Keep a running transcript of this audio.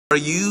Are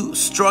you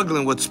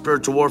struggling with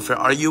spiritual warfare?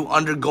 Are you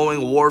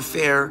undergoing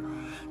warfare,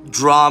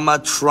 drama,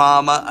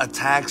 trauma,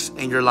 attacks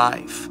in your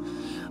life?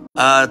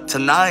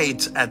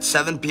 Tonight at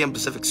 7 p.m.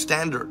 Pacific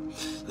Standard,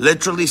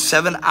 literally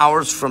 7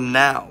 hours from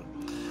now,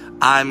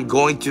 I'm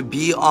going to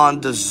be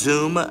on the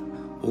Zoom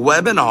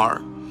webinar.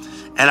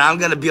 And I'm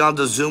going to be on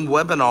the Zoom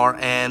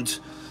webinar, and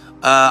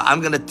I'm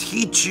going to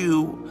teach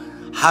you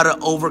how to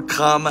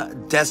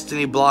overcome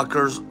destiny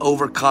blockers,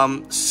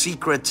 overcome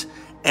secret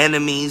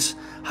enemies,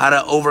 how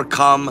to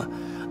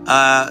overcome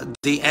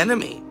the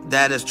enemy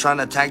that is trying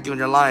to attack you in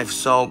your life.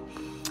 So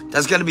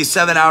that's going to be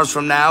 7 hours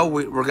from now.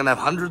 We're going to have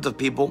hundreds of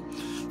people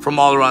from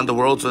all around the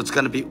world. So it's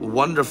going to be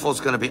wonderful. It's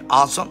going to be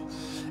awesome.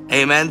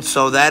 Amen.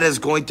 So that is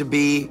going to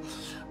be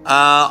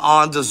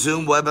on the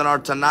Zoom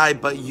webinar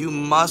tonight, but you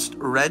must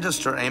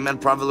register. Amen.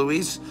 Prophet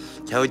Luis,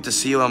 can't wait to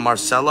see you, and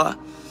Marcella,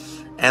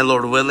 and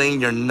Lord willing,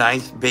 your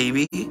 9th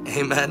baby.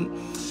 Amen.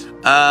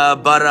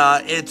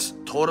 But it's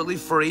totally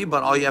free,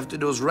 but all you have to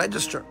do is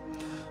register.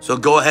 So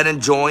go ahead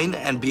and join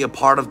and be a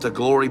part of the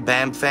Glory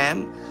Bam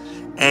Fam,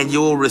 and you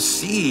will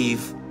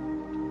receive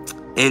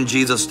in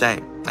Jesus'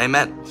 name.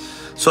 Amen.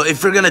 So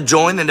if you're going to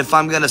join, and if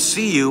I'm going to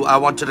see you, I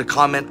want you to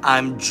comment,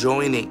 I'm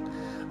joining.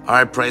 All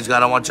right, praise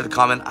God. I want you to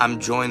comment,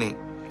 I'm joining.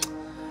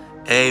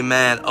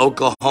 Amen.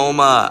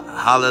 Oklahoma.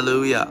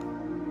 Hallelujah.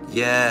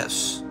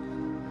 Yes.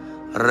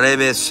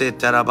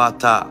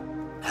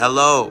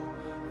 Hello.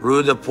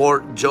 Rue de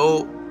Port,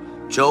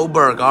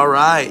 Joburg. All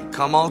right.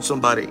 Come on,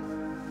 somebody.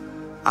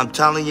 I'm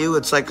telling you,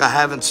 it's like I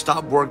haven't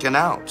stopped working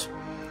out.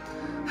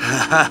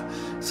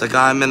 It's like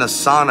I'm in a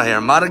sauna here.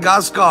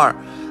 Madagascar.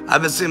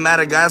 I've been seeing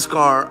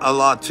Madagascar a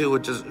lot too,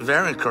 which is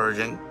very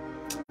encouraging.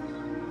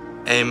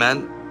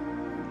 Amen.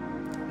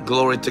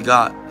 Glory to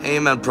God.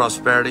 Amen.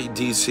 Prosperity.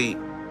 DC.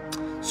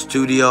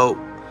 Studio.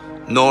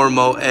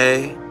 Normo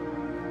A.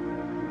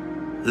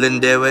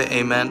 Lindewe.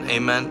 Amen.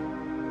 Amen.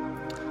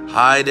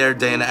 Hi there,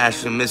 Dana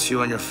Ashley. Miss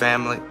you and your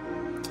family.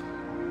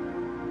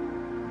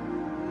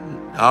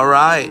 All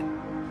right.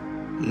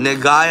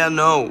 Negaya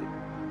No.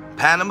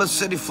 Panama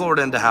City,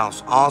 Florida in the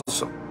house.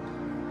 Awesome.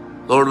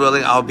 Lord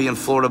willing, I'll be in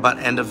Florida by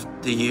the end of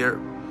the year.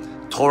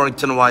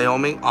 Torrington,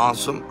 Wyoming.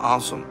 Awesome.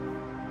 Awesome.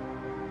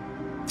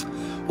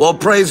 Well,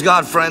 praise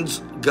God,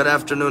 friends. Good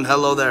afternoon.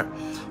 Hello there.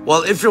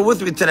 Well, if you're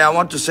with me today, I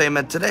want to say,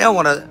 man, today I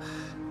want to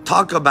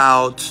talk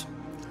about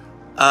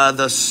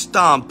the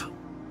stump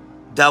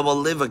that will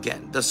live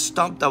again. The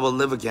stump that will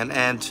live again.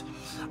 And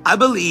I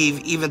believe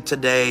even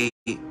today,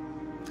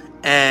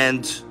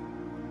 and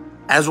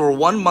as we're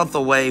 1 month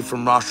away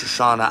from Rosh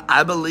Hashanah,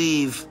 I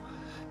believe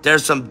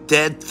there's some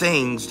dead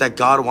things that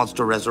God wants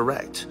to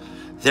resurrect.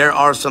 There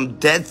are some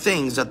dead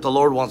things that the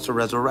Lord wants to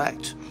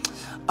resurrect.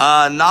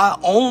 Not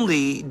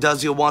only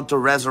does he want to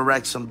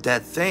resurrect some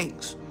dead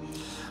things,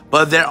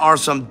 but there are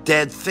some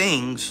dead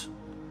things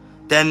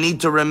that need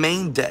to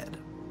remain dead.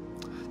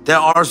 There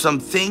are some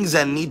things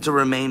that need to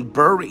remain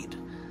buried.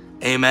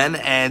 Amen.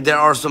 And there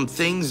are some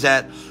things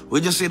that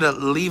we just need to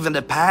leave in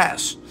the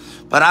past.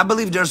 But I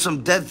believe there's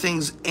some dead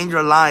things in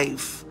your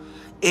life,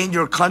 in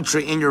your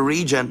country, in your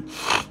region,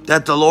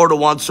 that the Lord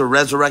wants to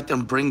resurrect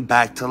and bring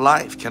back to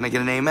life. Can I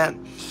get an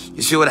amen?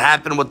 You see what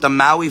happened with the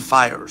Maui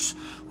fires,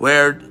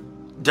 where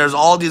there's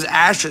all these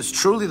ashes.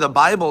 Truly, the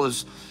Bible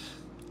is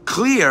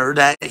clear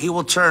that he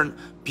will turn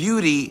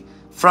beauty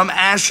from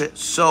ashes.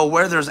 So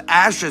where there's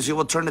ashes, he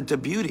will turn it to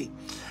beauty.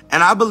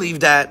 And I believe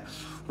that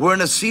we're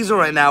in a season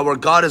right now where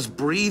God is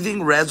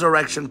breathing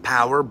resurrection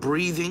power,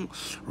 breathing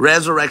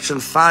resurrection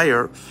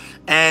fire,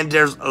 and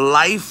there's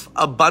life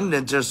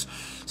abundant. There's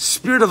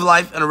spirit of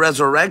life and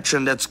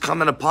resurrection that's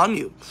coming upon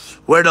you,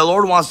 where the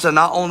Lord wants to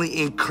not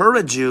only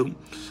encourage you,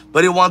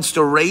 but he wants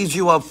to raise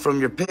you up from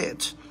your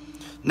pit.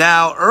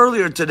 Now,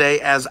 earlier today,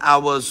 as I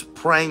was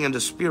praying in the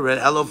spirit,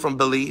 hello from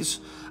Belize.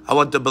 I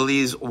went to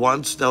Belize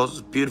once. That was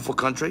a beautiful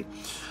country.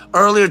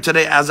 Earlier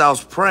today, as I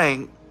was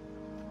praying,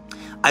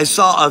 I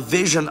saw a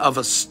vision of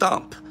a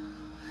stump.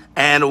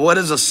 And what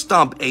is a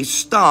stump? A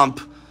stump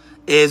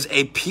is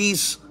a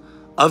piece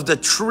of the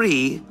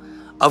tree,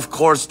 of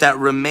course, that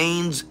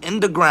remains in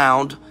the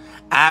ground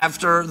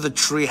after the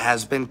tree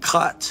has been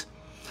cut.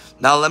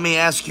 Now, let me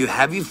ask you,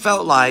 have you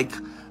felt like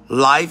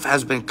life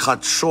has been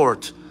cut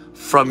short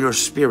from your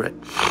spirit?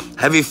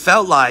 Have you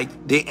felt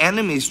like the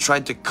enemies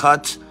tried to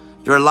cut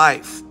your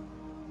life?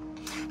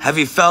 Have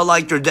you felt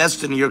like your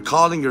destiny, your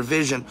calling, your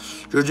vision,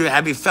 your dream?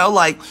 Have you felt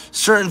like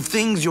certain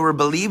things you were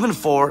believing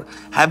for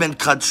have been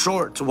cut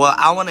short? Well,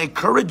 I want to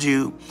encourage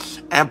you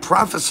and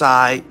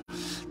prophesy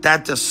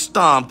that the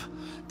stump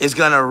is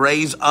going to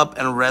raise up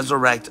and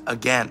resurrect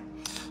again.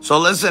 So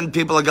listen,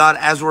 people of God,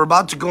 as we're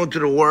about to go into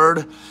the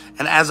word,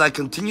 and as I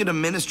continue to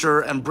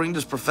minister and bring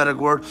this prophetic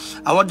word,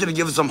 I want you to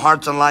give us some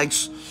hearts and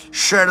likes.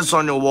 Share this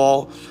on your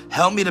wall.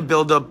 Help me to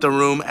build up the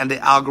room and the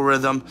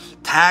algorithm.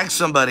 Tag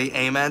somebody.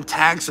 Amen.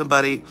 Tag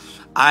somebody.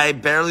 I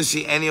barely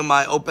see any of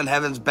my Open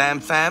Heavens BAM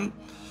fam.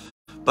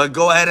 But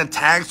go ahead and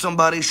tag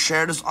somebody.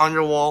 Share this on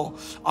your wall,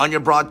 on your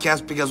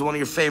broadcast, because one of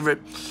your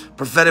favorite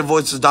prophetic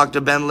voices,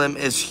 Dr. Ben Lim,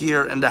 is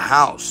here in the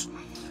house.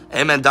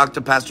 Amen. Dr.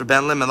 Pastor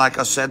Ben Lim. And like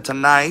I said,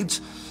 tonight,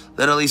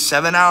 literally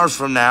 7 hours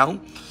from now,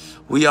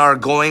 we are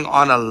going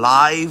on a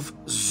live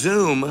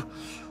Zoom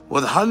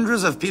with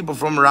hundreds of people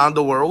from around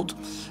the world.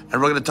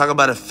 And we're going to talk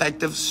about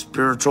effective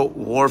spiritual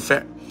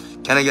warfare.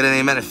 Can I get an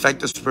amen?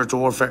 Effective spiritual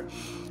warfare.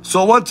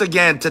 So once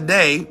again,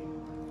 today,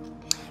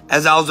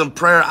 as I was in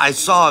prayer, I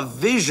saw a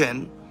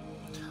vision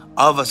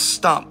of a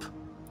stump.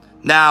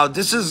 Now,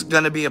 this is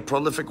going to be a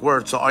prolific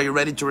word. So are you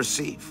ready to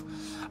receive?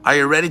 Are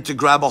you ready to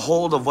grab a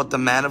hold of what the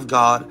man of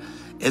God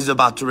is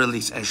about to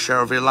release and share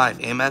over your life?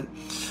 Amen.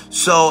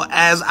 So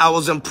as I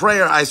was in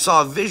prayer, I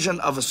saw a vision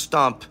of a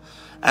stump.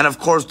 And of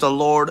course, the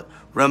Lord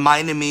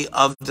reminded me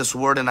of this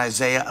word in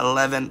Isaiah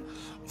 11,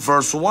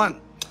 verse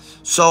 1.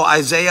 So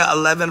Isaiah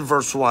 11,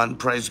 verse 1,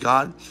 praise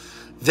God.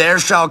 There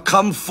shall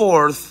come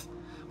forth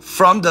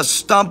from the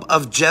stump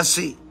of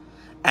Jesse,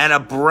 and a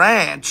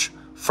branch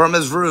from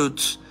his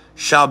roots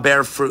shall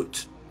bear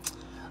fruit.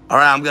 All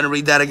right, I'm going to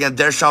read that again.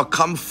 There shall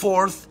come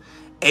forth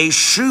a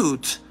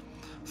shoot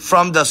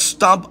from the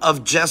stump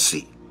of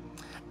Jesse,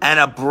 and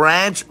a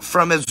branch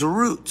from his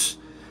roots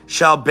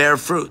shall bear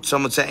fruit.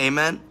 Someone say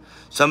amen.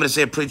 Somebody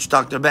say, preach,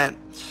 Dr. Ben.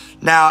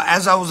 Now,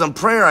 as I was in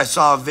prayer, I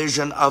saw a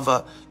vision of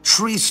a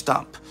tree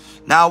stump.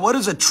 Now, what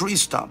is a tree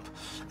stump?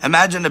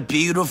 Imagine a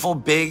beautiful,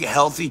 big,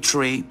 healthy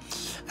tree,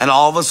 and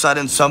all of a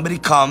sudden somebody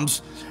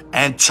comes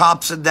and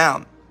chops it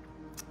down.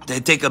 They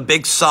take a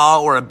big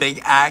saw or a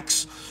big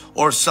axe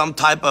or some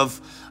type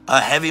of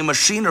heavy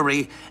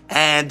machinery,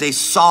 and they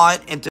saw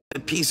it into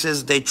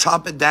pieces. They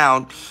chop it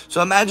down.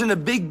 So imagine a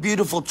big,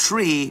 beautiful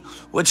tree,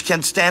 which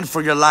can stand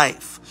for your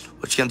life,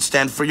 which can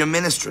stand for your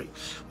ministry,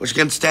 which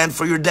can stand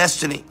for your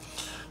destiny.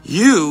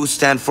 You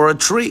stand for a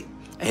tree.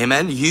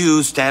 Amen.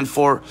 You stand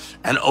for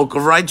an oak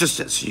of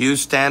righteousness. You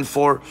stand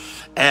for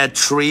a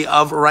tree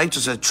of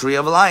righteousness, a tree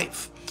of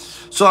life.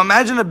 So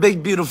imagine a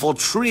big, beautiful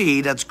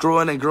tree that's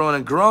growing and growing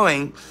and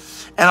growing.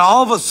 And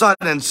all of a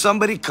sudden,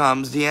 somebody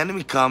comes, the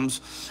enemy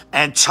comes,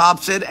 and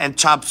chops it and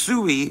chop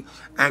suey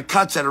and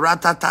cuts it,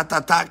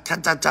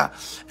 rat-ta-ta-ta-ta,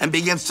 and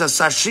begins to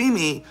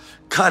sashimi,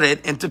 cut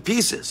it into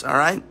pieces, all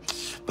right?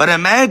 But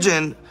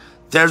imagine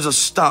there's a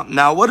stump.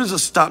 Now, what is a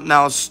stump?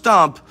 Now, a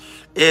stump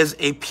is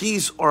a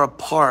piece or a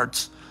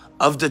part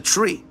of the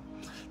tree.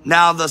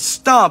 Now, the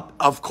stump,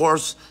 of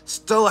course,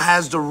 still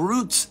has the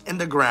roots in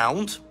the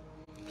ground,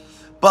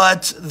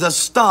 but the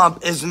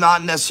stump is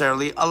not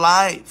necessarily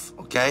alive,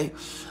 okay?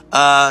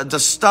 The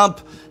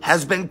stump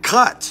has been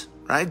cut,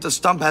 right? The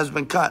stump has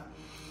been cut.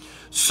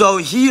 So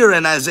here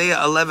in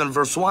Isaiah 11,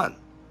 verse 1,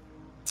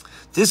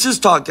 this is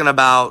talking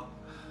about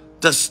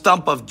the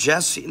stump of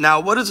Jesse. Now,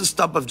 what is the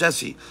stump of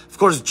Jesse? Of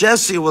course,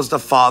 Jesse was the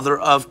father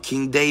of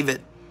King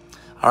David.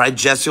 All right,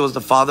 Jesse was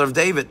the father of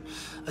David.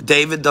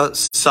 David, the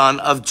son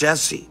of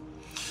Jesse.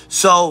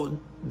 So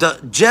the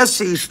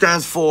Jesse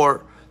stands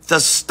for the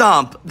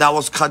stump that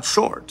was cut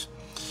short.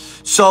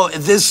 So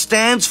this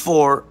stands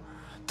for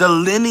the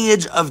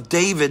lineage of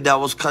David that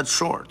was cut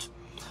short.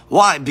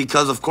 Why?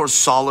 Because, of course,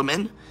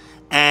 Solomon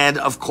and,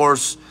 of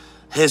course,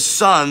 his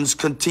sons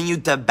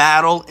continued to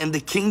battle in the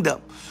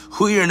kingdom.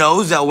 Who here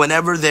knows that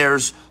whenever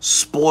there's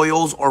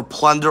spoils or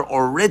plunder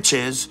or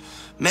riches,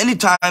 many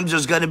times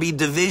there's going to be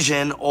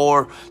division,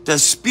 or the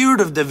spirit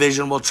of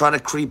division will try to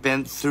creep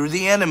in through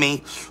the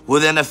enemy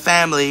within a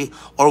family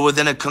or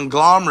within a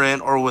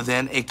conglomerate or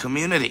within a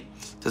community.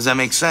 Does that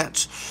make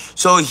sense?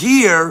 So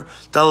here,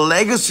 the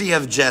legacy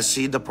of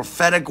Jesse, the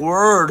prophetic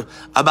word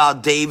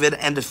about David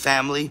and the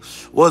family,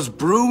 was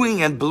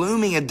brewing and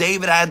blooming, and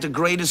David had the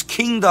greatest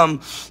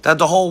kingdom that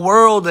the whole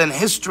world and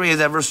history has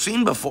ever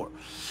seen before.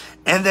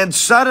 And then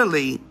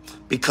suddenly,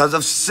 because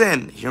of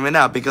sin, hear me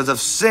now, because of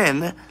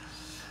sin,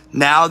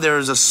 now there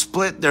is a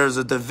split, there is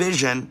a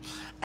division,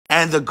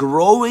 and the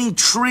growing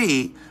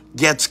tree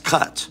gets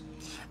cut.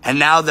 And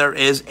now there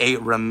is a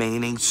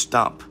remaining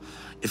stump.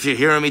 If you're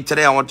hearing me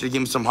today, I want you to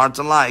give me some hearts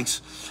and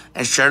likes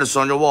and share this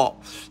on your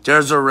wall.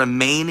 There's a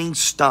remaining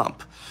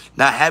stump.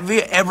 Now, have you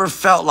ever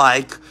felt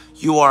like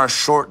you are a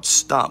short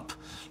stump?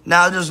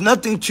 Now, there's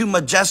nothing too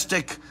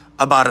majestic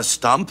about a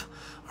stump,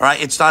 all right?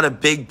 It's not a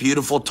big,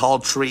 beautiful, tall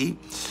tree.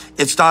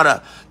 It's not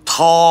a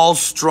tall,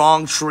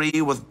 strong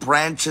tree with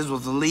branches,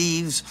 with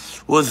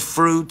leaves, with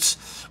fruits.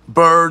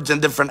 Birds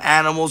and different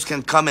animals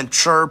can come and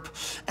chirp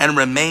and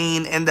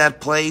remain in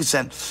that place.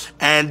 And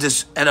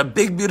a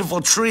big,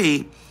 beautiful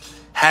tree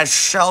has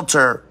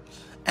shelter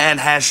and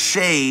has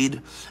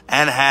shade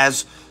and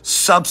has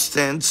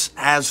substance,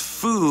 has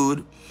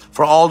food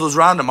for all those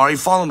around them. Are you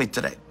following me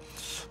today?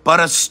 But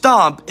a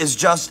stump is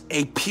just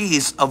a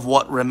piece of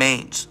what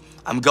remains.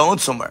 I'm going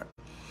somewhere.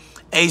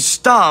 A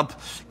stump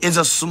is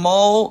a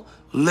small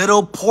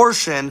little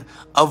portion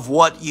of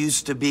what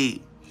used to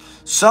be.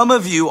 Some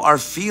of you are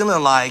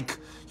feeling like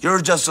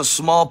you're just a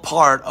small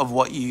part of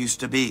what you used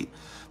to be.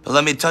 But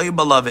let me tell you,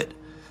 beloved,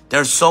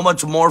 there's so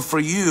much more for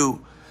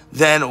you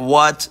than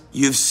what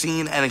you've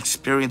seen and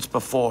experienced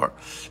before.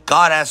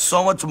 God has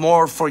so much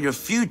more for your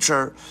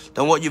future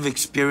than what you've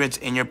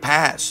experienced in your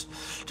past.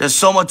 There's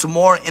so much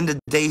more in the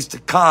days to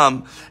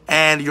come,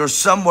 and you're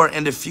somewhere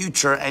in the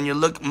future, and you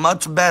look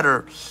much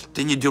better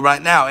than you do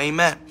right now.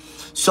 Amen.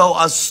 So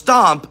a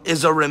stump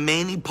is a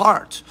remaining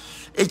part.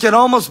 It can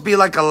almost be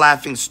like a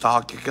laughing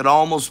stock. It could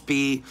almost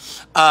be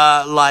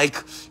like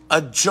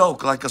a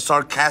joke, like a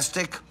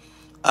sarcastic,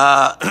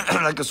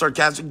 like a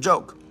sarcastic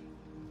joke.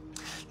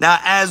 Now,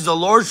 as the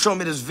Lord showed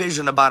me this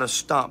vision about a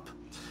stump,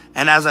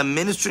 and as I'm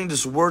ministering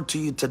this word to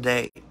you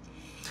today,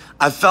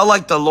 I felt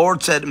like the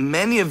Lord said,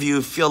 many of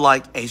you feel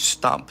like a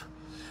stump.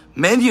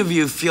 Many of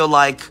you feel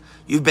like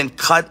you've been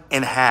cut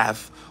in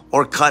half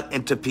or cut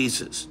into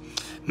pieces.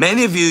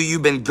 Many of you,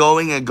 you've been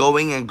going and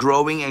going and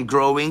growing and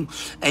growing,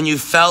 and you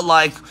felt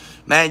like,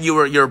 man,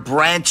 you're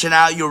branching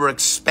out, you were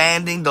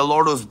expanding, the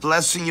Lord was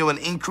blessing you and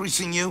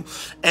increasing you,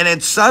 and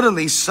then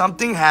suddenly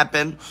something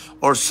happened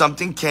or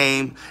something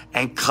came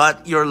and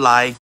cut your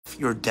life,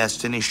 your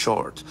destiny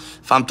short.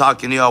 If I'm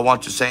talking to you, I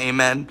want you to say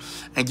amen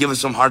and give us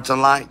some hearts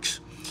and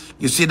likes.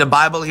 You see, the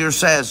Bible here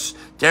says,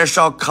 there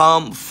shall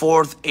come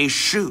forth a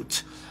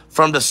shoot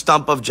from the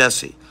stump of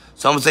Jesse.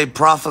 Someone say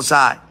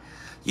prophesy.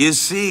 You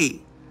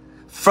see,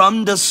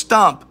 from the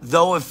stump,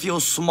 though it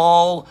feels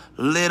small,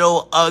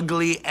 little,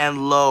 ugly,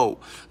 and low,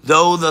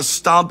 though the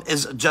stump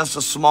is just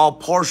a small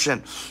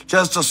portion,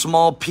 just a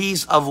small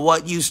piece of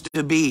what used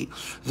to be,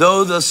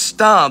 though the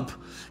stump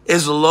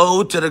is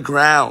low to the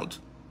ground,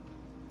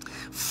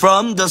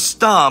 from the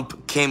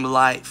stump came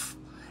life,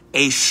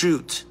 a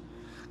shoot.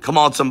 Come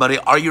on, somebody.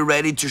 Are you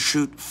ready to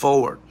shoot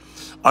forward?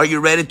 Are you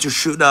ready to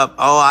shoot up?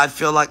 Oh, I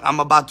feel like I'm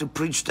about to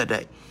preach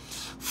today.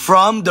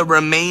 From the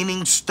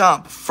remaining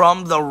stump,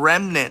 from the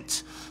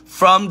remnant,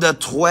 from the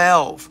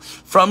 12,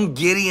 from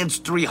Gideon's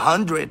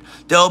 300,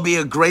 there'll be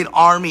a great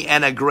army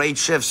and a great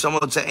shift.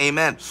 Someone would say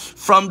amen.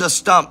 From the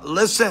stump,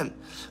 listen,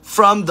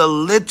 from the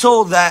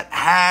little that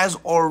has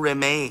or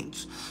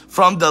remains,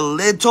 from the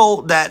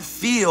little that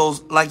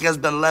feels like has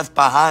been left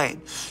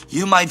behind.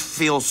 You might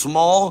feel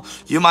small.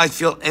 You might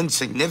feel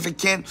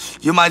insignificant.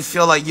 You might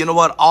feel like, you know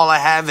what, all I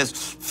have is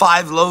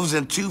 5 loaves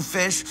and 2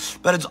 fish.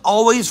 But it's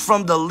always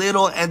from the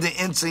little and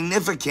the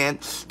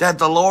insignificant that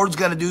the Lord's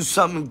going to do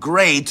something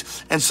great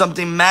and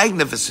something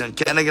magnificent.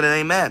 Can I get an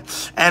amen?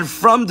 And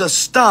from the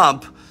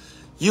stump,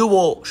 you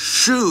will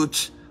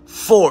shoot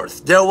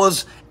forth. There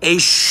was a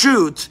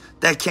shoot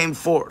that came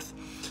forth.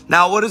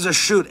 Now, what is a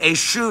shoot? A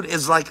shoot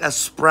is like a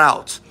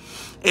sprout.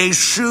 A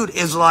shoot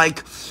is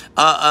like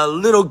a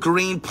little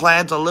green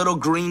plant, a little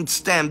green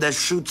stem that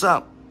shoots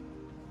up.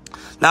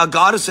 Now,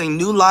 God is saying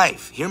new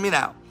life. Hear me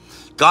now.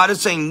 God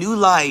is saying new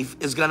life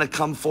is going to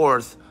come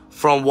forth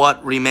from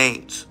what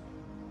remains.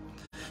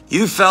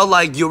 You felt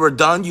like you were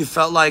done. You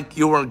felt like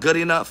you weren't good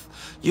enough.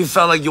 You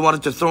felt like you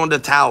wanted to throw in the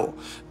towel.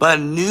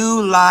 But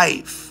new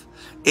life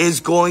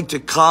is going to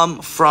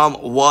come from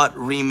what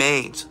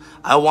remains.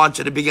 I want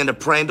you to begin to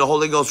pray in the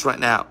Holy Ghost right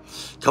now.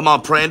 Come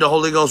on, pray in the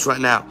Holy Ghost right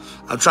now.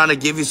 I'm trying to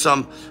give you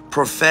some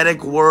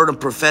prophetic word and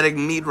prophetic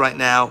meat right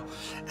now.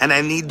 And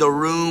I need the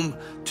room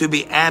to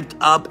be amped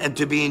up and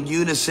to be in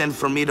unison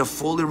for me to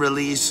fully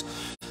release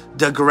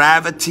the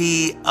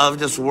gravity of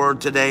this word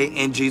today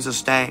in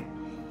Jesus' name.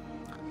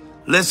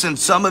 Listen,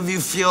 some of you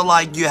feel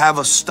like you have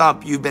a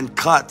stump. You've been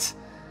cut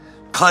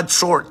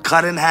short,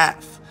 cut in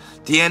half.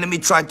 The enemy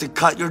tried to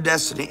cut your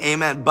destiny.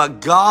 Amen.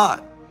 But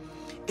God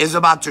is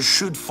about to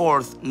shoot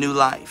forth new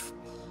life.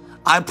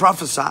 I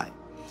prophesy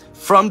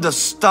from the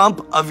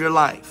stump of your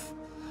life,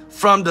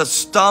 from the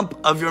stump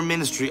of your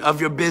ministry,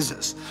 of your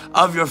business,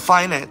 of your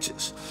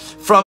finances,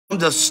 from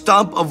the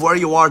stump of where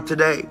you are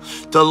today,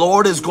 the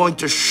Lord is going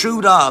to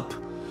shoot up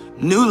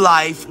new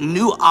life,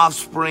 new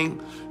offspring,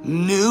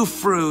 new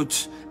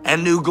fruit,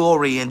 and new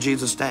glory in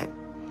Jesus' name.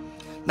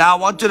 Now I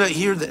want you to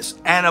hear this.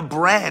 And a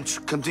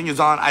branch, continues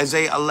on,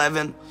 Isaiah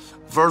 11,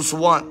 verse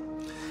 1.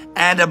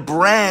 And a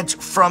branch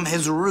from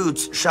his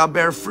roots shall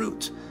bear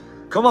fruit.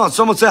 Come on,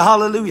 someone say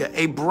hallelujah.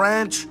 A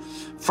branch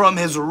from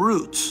his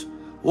roots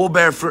will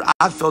bear fruit.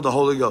 I feel the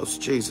Holy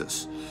Ghost,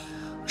 Jesus.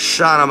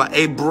 Shanama.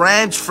 A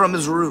branch from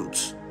his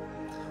roots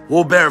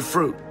will bear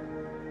fruit.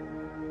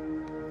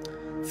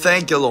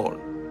 Thank you,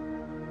 Lord.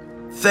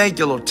 Thank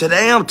you, Lord.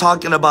 Today I'm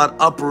talking about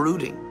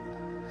uprooting,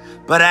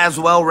 but as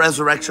well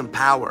resurrection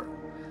power.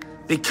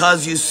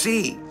 Because you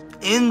see,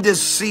 in this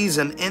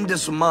season, in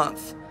this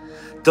month,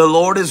 the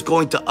Lord is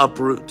going to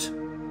uproot.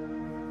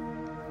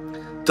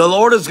 The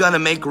Lord is going to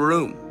make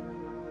room.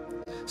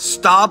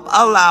 Stop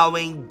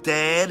allowing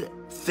dead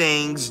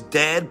things,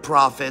 dead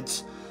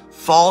prophets,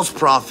 false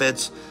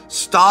prophets.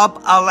 Stop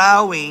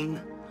allowing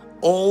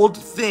old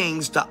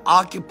things to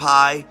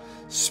occupy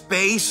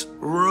space,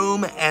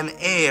 room, and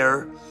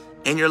air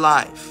in your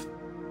life.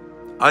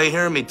 Are you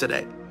hearing me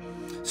today?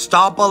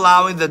 Stop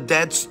allowing the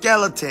dead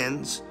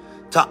skeletons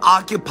to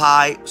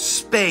occupy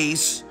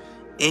space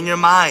in your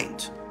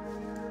mind.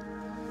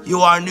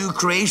 You are a new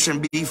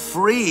creation. Be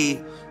free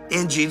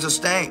in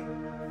Jesus' name.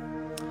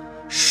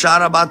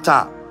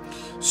 Sharabata.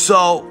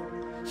 So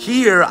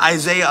here,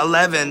 Isaiah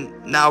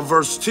 11, now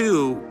verse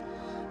 2,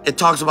 it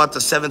talks about the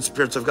 7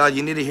 spirits of God.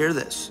 You need to hear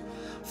this.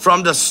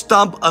 From the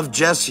stump of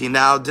Jesse.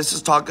 Now, this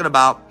is talking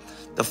about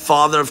the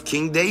father of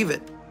King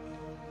David.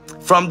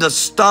 From the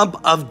stump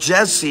of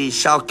Jesse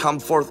shall come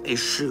forth a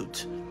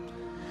shoot,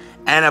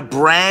 and a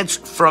branch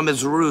from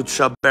his roots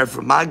shall bear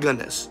fruit. My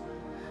goodness.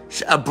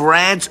 A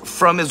branch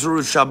from his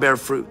root shall bear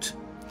fruit.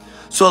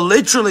 So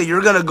literally,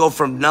 you're going to go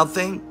from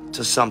nothing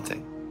to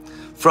something.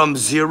 From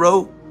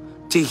zero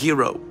to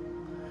hero.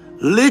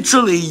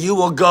 Literally, you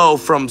will go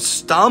from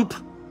stump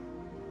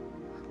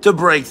to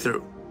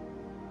breakthrough.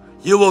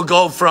 You will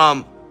go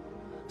from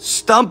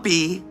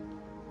stumpy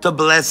to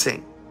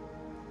blessing.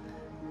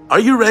 Are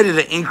you ready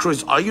to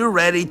increase? Are you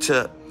ready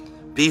to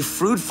be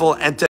fruitful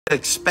and to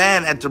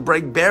expand and to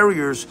break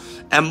barriers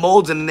and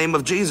molds in the name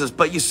of Jesus?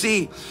 But you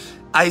see,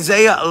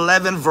 Isaiah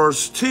 11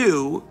 verse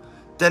 2,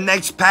 the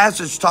next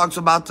passage talks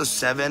about the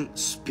 7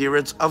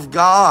 spirits of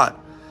God.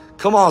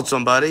 Come on,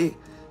 somebody.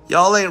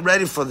 Y'all ain't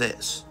ready for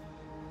this.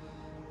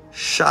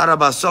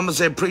 Sharaba. Someone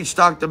say, preach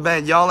Dr.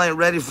 Ben. Y'all ain't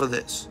ready for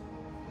this.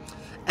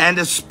 And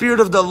the Spirit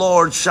of the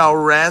Lord shall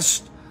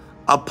rest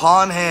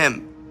upon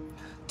him.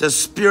 The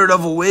Spirit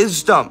of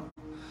wisdom,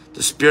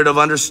 the Spirit of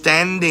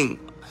understanding,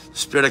 the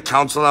Spirit of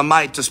counsel and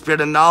might, the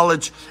Spirit of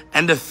knowledge,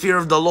 and the fear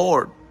of the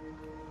Lord.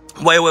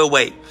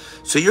 Wait.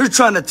 So you're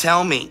trying to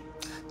tell me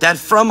that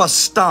from a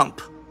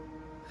stump,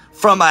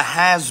 from a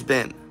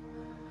has-been,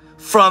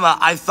 from a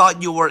I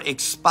thought you were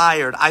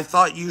expired, I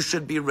thought you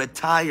should be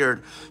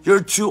retired,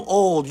 you're too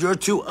old, you're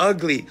too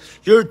ugly,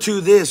 you're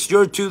too this,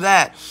 you're too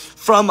that,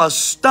 from a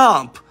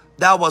stump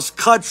that was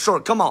cut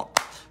short, come on,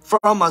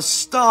 from a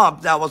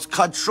stump that was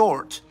cut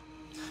short,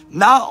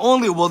 not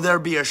only will there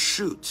be a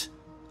shoot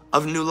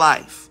of new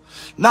life,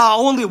 not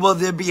only will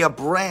there be a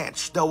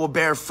branch that will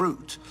bear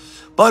fruit,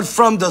 but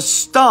from the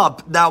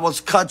stump that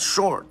was cut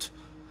short,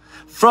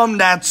 from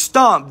that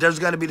stump, there's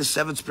going to be the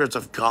 7 spirits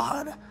of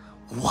God.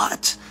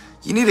 What?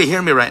 You need to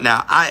hear me right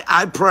now.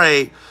 I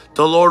pray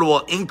the Lord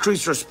will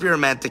increase your spirit,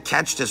 man, to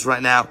catch this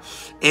right now.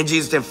 In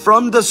Jesus' name,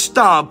 from the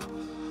stump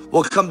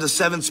will come the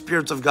 7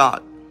 spirits of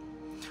God.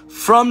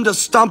 From the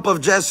stump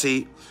of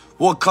Jesse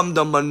will come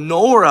the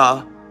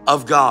menorah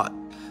of God,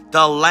 the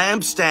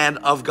lampstand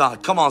of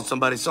God. Come on,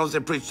 somebody. Someone say,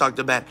 preach,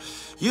 Dr. Ben.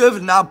 You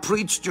have not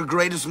preached your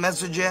greatest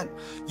message yet.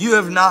 You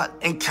have not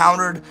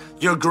encountered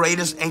your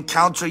greatest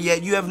encounter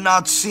yet. You have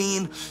not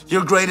seen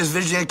your greatest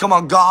vision yet. Come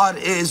on, God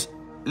is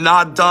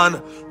not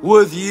done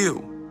with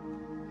you.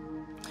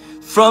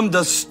 From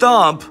the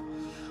stump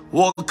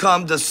will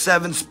come the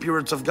 7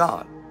 spirits of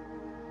God.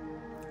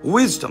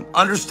 Wisdom,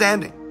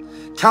 understanding,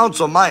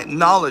 counsel, might,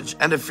 knowledge,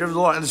 and the fear of the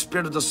Lord, and the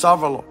Spirit of the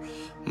sovereign Lord.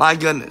 My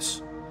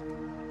goodness.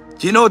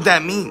 Do you know what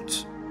that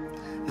means?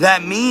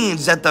 That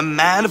means that the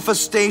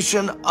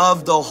manifestation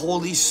of the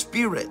Holy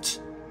Spirit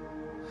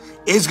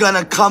is going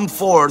to come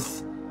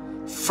forth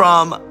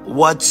from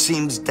what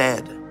seems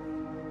dead.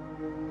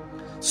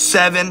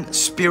 7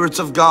 spirits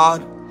of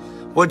God,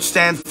 which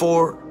stand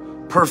for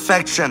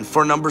perfection,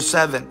 for number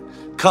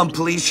 7,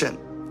 completion.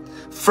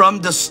 From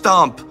the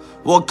stump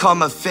will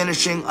come a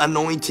finishing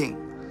anointing.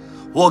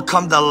 Will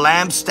come the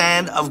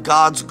lampstand of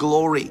God's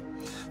glory.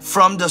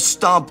 From the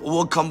stump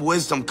will come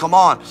wisdom. Come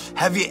on.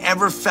 Have you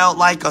ever felt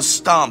like a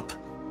stump?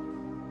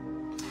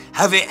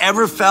 Have you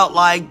ever felt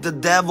like the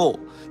devil,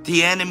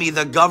 the enemy,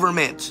 the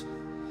government,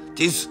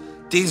 these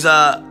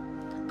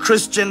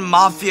Christian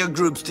mafia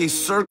groups, these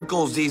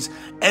circles, these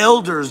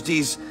elders,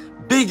 these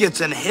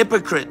bigots and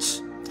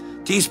hypocrites,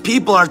 these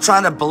people are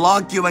trying to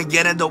block you and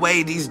get in the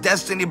way. These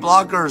destiny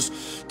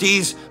blockers,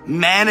 these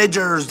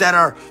managers that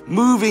are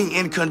moving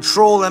in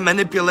control and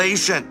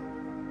manipulation.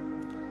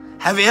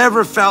 Have you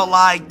ever felt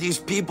like these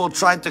people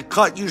tried to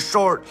cut you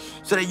short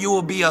so that you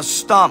will be a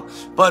stump?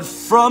 But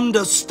from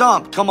the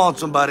stump, come on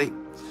somebody,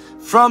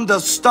 from the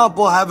stump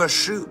we'll have a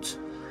shoot.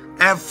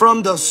 And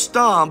from the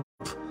stump,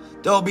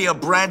 there will be a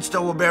branch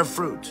that will bear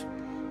fruit.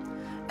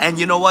 And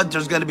you know what?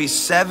 There's going to be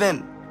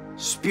 7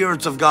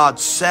 spirits of God,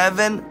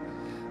 7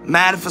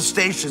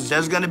 manifestations.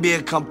 There's going to be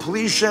a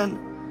completion.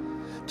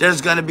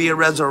 There's going to be a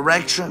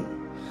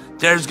resurrection.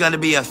 There's going to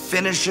be a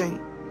finishing.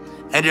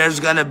 And there's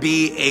going to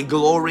be a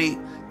glory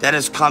that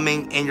is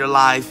coming in your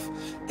life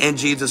in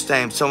Jesus'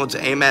 name. Someone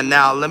say amen.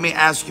 Now, let me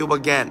ask you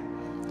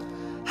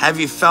again. Have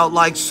you felt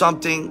like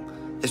something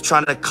is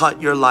trying to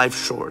cut your life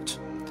short?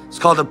 It's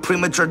called a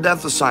premature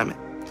death assignment.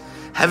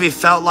 Have you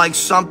felt like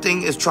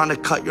something is trying to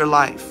cut your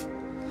life?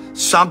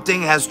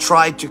 Something has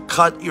tried to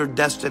cut your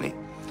destiny.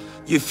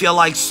 You feel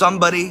like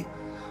somebody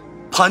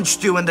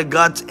punched you in the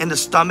guts, in the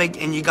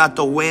stomach, and you got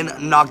the wind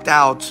knocked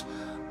out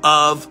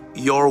of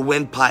your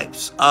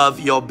windpipes, of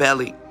your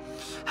belly.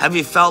 Have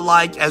you felt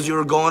like as you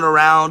were going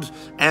around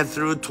and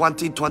through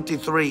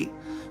 2023,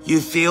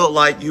 you feel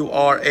like you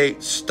are a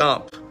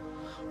stump?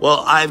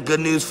 Well, I have good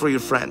news for you,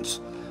 friends.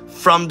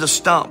 From the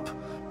stump,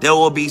 there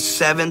will be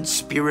 7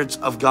 spirits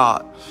of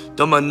God,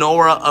 the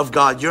menorah of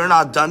God. You're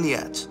not done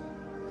yet.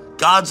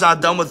 God's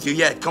not done with you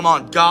yet. Come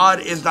on,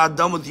 God is not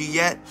done with you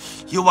yet.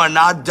 You are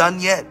not done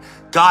yet.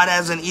 God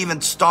hasn't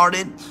even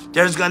started.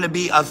 There's going to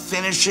be a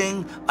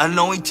finishing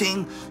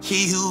anointing.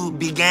 He who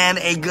began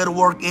a good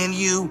work in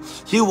you,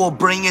 he will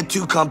bring it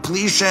to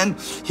completion.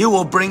 He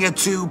will bring it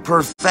to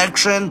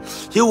perfection.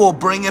 He will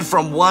bring it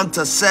from 1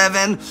 to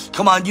 7.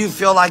 Come on, you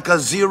feel like a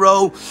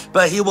 0,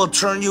 but he will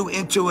turn you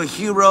into a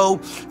hero.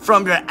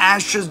 From your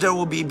ashes, there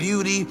will be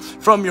beauty.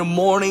 From your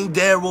mourning,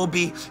 there will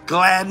be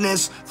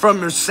gladness. From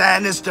your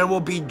sadness, there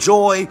will be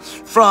joy.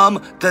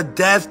 From the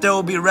death, there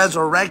will be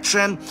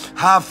resurrection.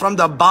 From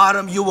the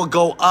bottom, you will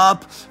go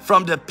up.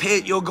 From the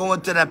pit, you'll go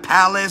into the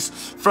palace.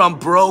 From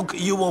broke,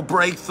 you will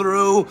break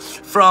through.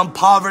 From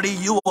poverty,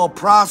 you will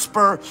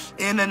prosper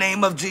in the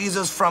name of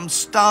Jesus. From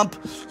stump,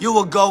 you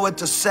will go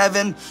into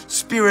 7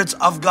 spirits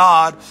of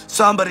God.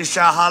 Somebody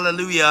shout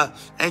hallelujah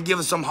and give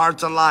us some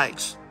hearts and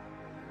likes.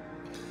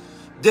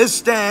 This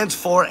stands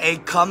for a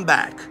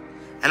comeback.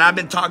 And I've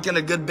been talking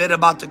a good bit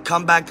about the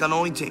comeback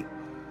anointing.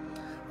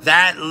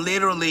 That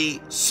literally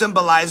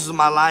symbolizes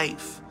my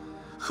life.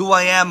 Who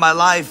I am, my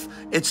life.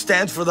 It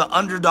stands for the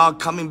underdog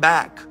coming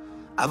back.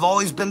 I've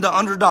always been the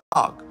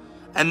underdog.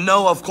 And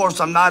no, of course,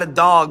 I'm not a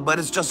dog, but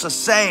it's just a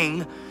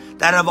saying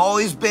that I've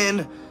always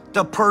been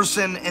the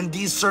person in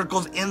these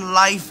circles in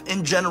life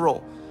in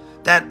general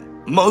that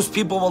most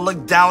people will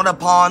look down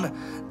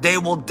upon. They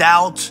will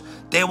doubt.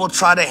 They will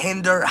try to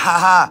hinder.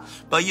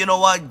 But you know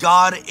what?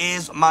 God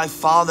is my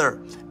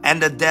Father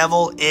and the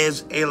devil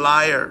is a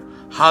liar.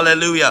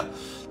 Hallelujah.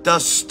 The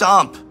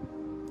stump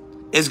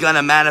is going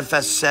to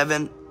manifest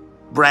 7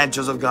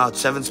 branches of God,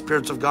 7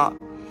 spirits of God.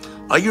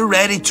 Are you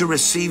ready to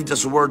receive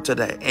this word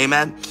today?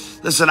 Amen.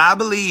 Listen, I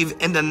believe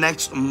in the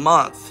next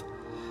month,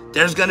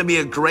 there's going to be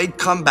a great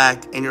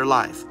comeback in your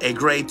life. A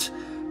great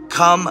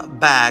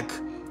comeback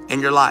in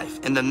your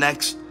life in the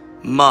next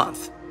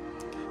month.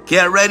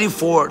 Get ready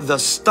for the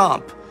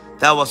stump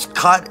that was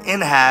cut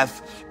in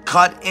half,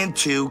 cut in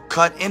 2,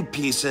 cut in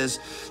pieces,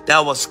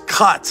 that was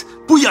cut.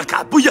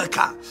 Booyaka,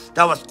 booyaka.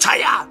 That was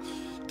chaya.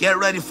 Get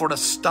ready for the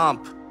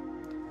stump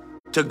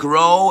to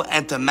grow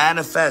and to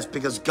manifest,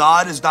 because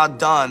God is not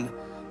done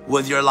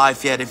with your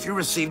life yet. If you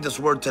receive this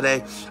word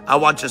today, I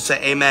want you to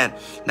say amen.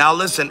 Now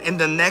listen, in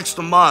the next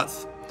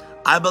month,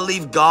 I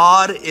believe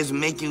God is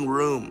making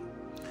room.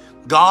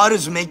 God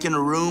is making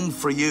room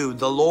for you.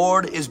 The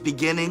Lord is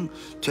beginning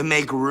to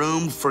make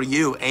room for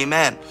you.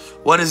 Amen.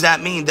 What does that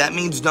mean? That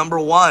means number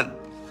 1,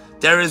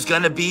 there is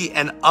going to be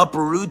an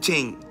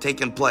uprooting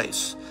taking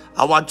place.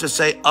 I want you to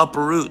say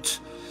uproot.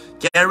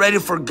 Get ready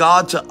for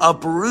God to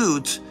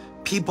uproot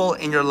people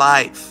in your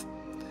life.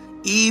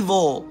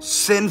 Evil,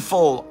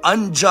 sinful,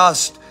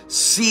 unjust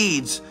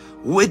seeds,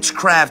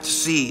 witchcraft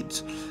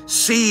seeds,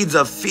 seeds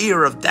of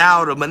fear, of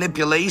doubt, of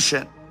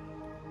manipulation.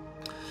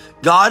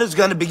 God is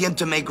going to begin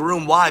to make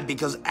room. Why?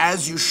 Because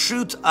as you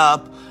shoot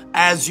up,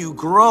 as you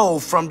grow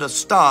from the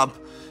stump,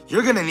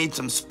 you're going to need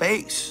some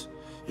space.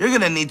 You're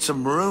going to need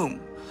some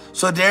room.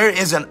 So there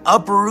is an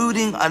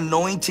uprooting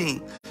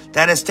anointing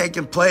that has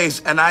taken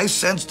place. And I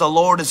sense the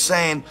Lord is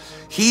saying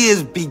he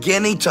is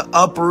beginning to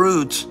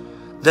uproot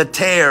the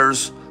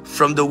tares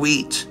from the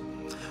wheat.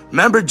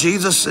 Remember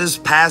Jesus's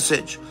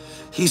passage.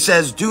 He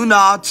says, do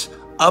not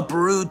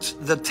uproot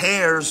the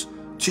tares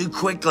too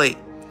quickly,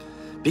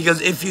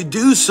 because if you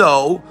do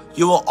so,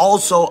 you will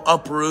also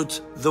uproot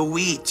the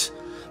wheat.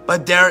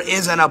 But there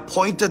is an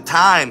appointed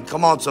time.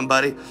 Come on,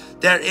 somebody.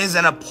 There is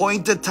an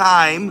appointed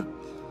time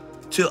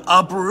to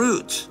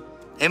uproot.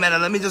 Amen.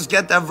 And let me just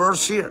get that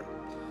verse here.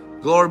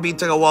 Glory be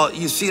to God. Well,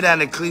 you see that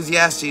in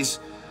Ecclesiastes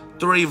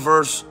 3,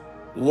 verse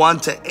 1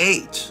 to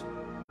 8.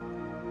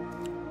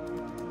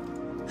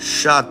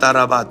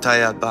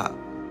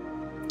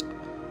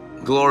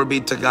 Glory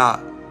be to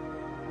God.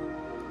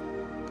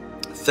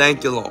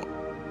 Thank you, Lord.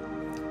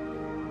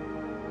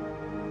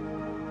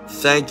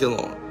 Thank you,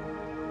 Lord.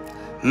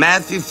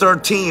 Matthew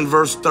 13,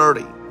 verse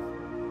 30.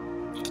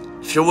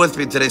 If you're with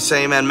me today,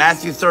 say amen.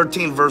 Matthew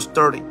 13, verse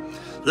 30.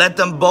 Let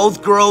them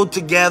both grow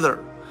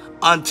together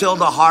until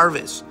the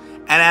harvest.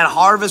 And at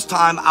harvest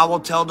time, I will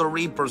tell the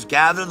reapers,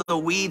 gather the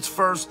weeds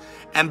first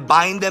and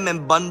bind them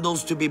in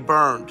bundles to be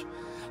burned,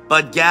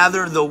 but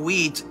gather the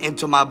wheat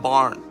into my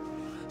barn.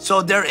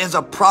 So there is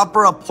a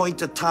proper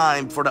appointed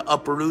time for the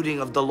uprooting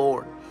of the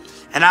Lord.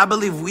 And I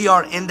believe we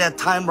are in that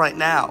time right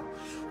now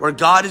where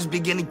God is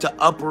beginning to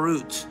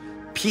uproot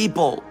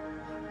people,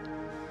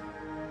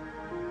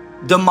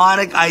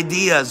 demonic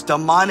ideas,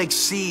 demonic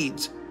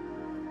seeds.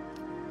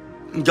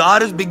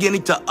 God is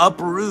beginning to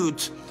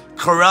uproot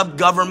corrupt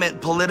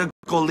government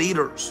political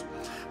leaders.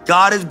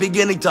 God is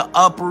beginning to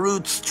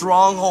uproot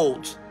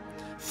strongholds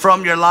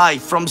from your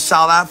life, from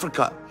South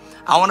Africa.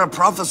 I want to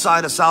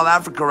prophesy to South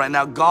Africa right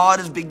now. God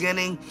is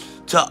beginning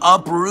to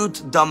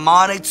uproot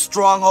demonic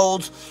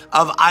strongholds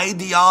of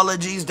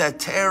ideologies, that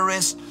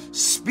terrorist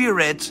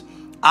spirit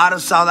out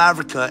of South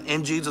Africa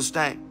in Jesus'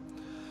 name.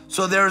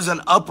 So there is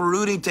an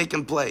uprooting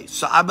taking place.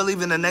 So I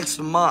believe in the next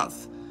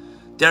month,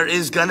 there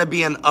is going to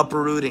be an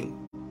uprooting.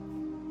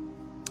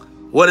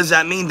 What does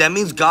that mean? That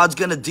means God's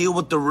going to deal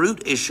with the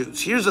root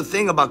issues. Here's the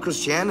thing about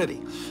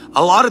Christianity.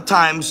 A lot of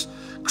times,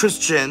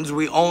 Christians,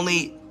 we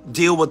only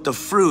deal with the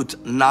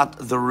fruit, not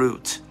the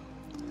root.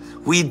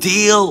 We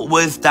deal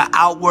with the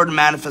outward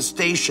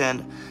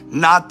manifestation,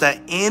 not the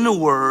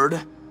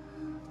inward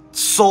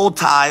soul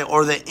tie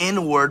or the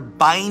inward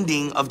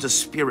binding of the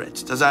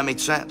spirit. Does that make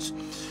sense?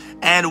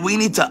 And we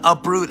need to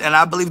uproot, and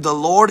I believe the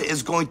Lord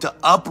is going to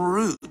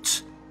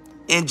uproot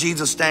in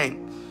Jesus'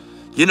 name.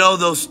 You know,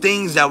 those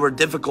things that were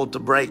difficult to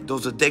break,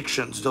 those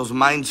addictions, those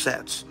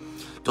mindsets,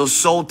 those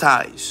soul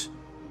ties.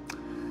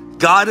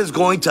 God is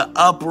going to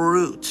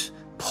uproot,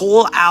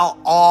 pull out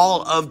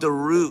all of the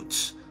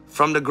roots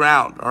from the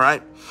ground, all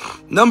right?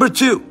 Number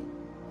two,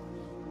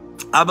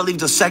 I believe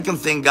the second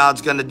thing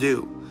God's going to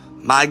do,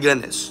 my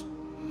goodness,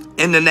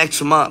 in the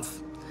next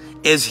month,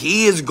 is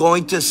he is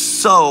going to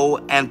sow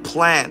and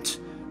plant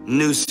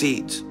new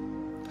seeds.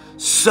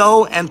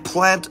 Sow and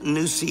plant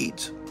new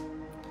seeds.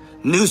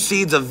 New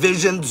seeds of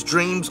visions,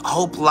 dreams,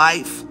 hope,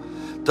 life.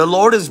 The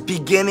Lord is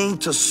beginning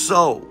to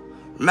sow.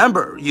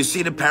 Remember, you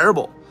see the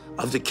parable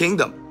of the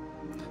kingdom.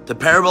 The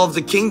parable of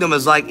the kingdom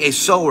is like a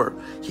sower.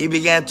 He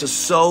began to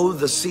sow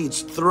the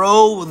seeds,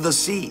 throw the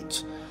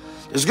seeds.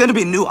 There's going to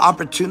be new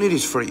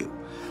opportunities for you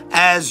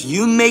as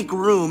you make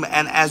room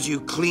and as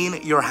you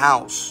clean your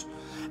house.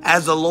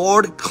 As the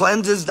Lord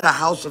cleanses the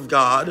house of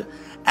God,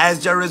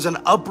 as there is an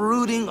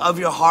uprooting of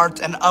your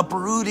heart, an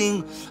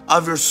uprooting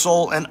of your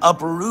soul, an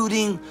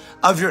uprooting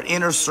of your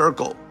inner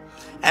circle.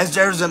 As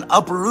there's an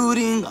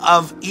uprooting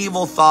of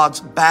evil thoughts,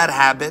 bad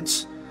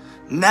habits,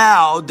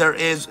 now there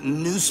is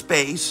new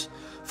space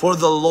for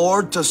the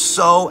Lord to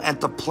sow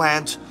and to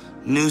plant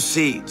new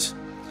seeds.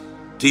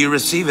 Do you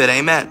receive it?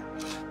 Amen.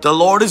 The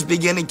Lord is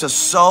beginning to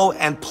sow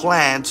and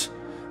plant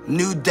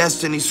new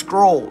destiny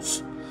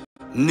scrolls,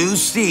 new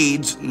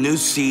seeds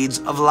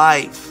of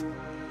life.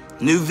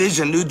 New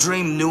vision, new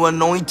dream, new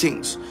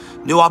anointings,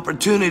 new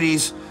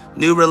opportunities,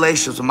 new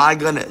relations. My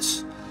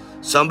goodness.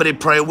 Somebody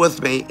pray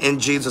with me in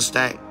Jesus'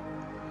 name.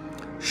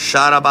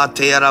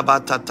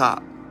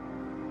 Sharabateyarabatata.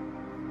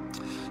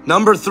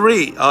 Number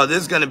three. Oh, this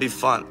is going to be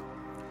fun.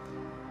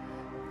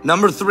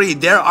 Number three,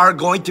 there are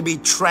going to be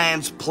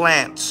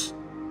transplants.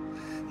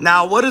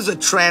 Now, what is a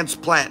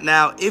transplant?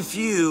 Now, if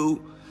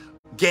you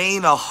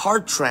gain a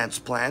heart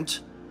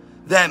transplant,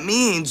 that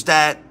means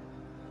that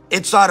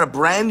it's not a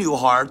brand new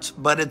heart,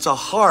 but it's a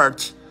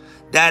heart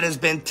that has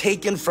been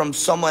taken from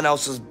someone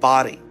else's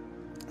body,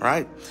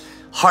 right?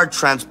 Heart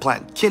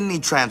transplant, kidney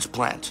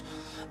transplant.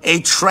 A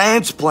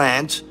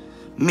transplant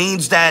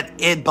means that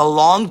it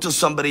belonged to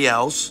somebody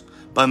else,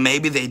 but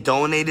maybe they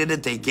donated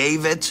it, they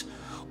gave it,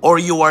 or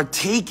you are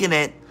taking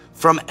it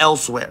from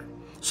elsewhere.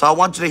 So I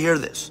want you to hear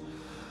this.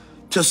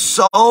 To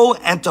sow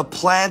and to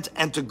plant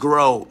and to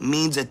grow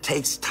means it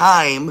takes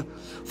time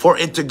for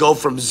it to go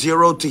from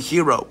 0 to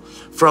hero,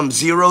 from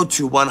 0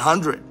 to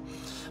 100.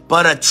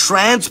 But a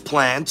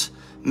transplant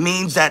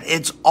means that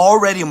it's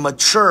already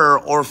mature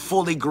or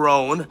fully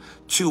grown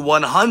to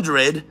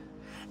 100,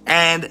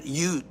 and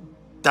you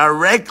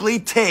directly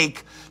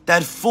take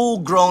that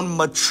full-grown,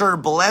 mature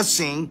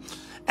blessing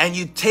and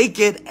you take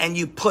it and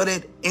you put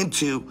it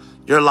into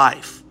your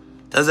life.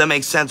 Does that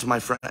make sense, my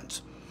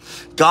friends?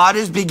 God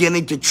is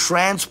beginning to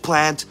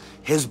transplant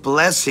his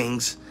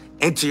blessings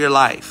into your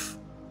life.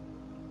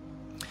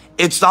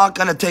 It's not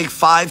going to take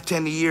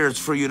 5-10 years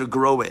for you to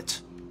grow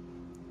it.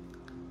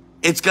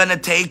 It's going to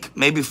take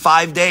maybe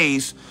 5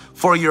 days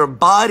for your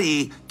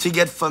body to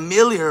get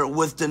familiar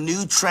with the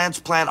new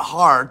transplant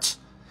heart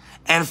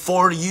and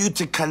for you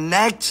to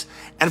connect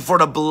and for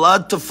the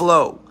blood to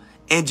flow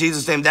in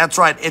Jesus' name. That's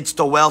right. It's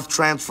the wealth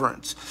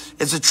transference.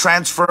 It's a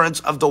transference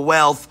of the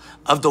wealth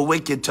of the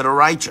wicked to the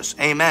righteous.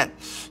 Amen.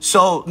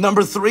 So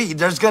number three,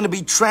 there's going to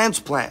be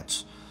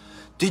transplants.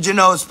 Did you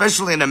know,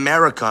 especially in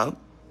America,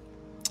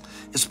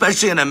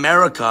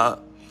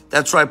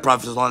 that's right,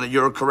 Prophet Lana,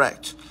 you're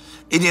correct.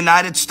 In the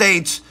United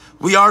States,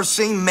 we are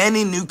seeing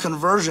many new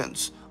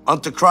conversions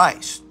unto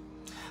Christ.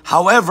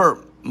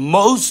 However,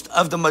 most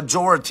of the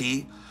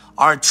majority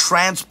are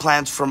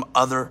transplants from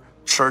other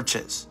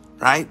churches,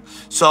 right?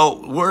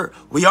 So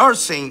we are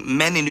seeing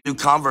many new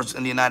converts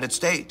in the United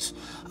States.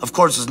 Of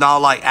course, it's not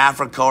like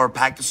Africa or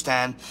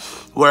Pakistan,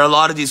 where a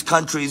lot of these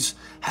countries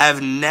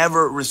have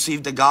never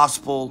received the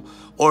gospel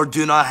or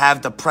do not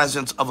have the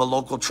presence of a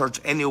local church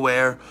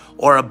anywhere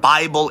or a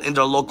Bible in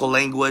their local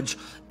language,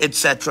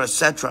 etc.,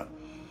 etc.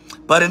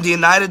 But in the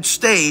United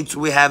States,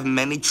 we have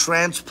many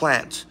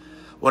transplants.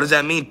 What does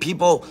that mean?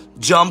 People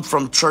jump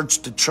from church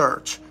to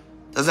church.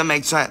 Does that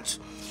make sense?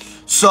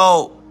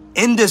 So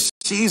in this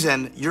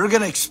season, you're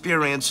going to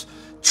experience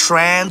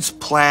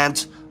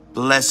transplant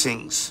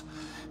blessings,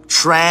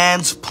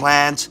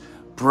 transplant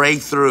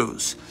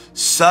breakthroughs.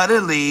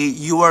 Suddenly,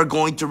 you are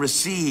going to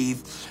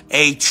receive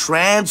a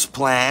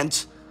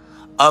transplant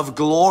of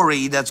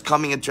glory that's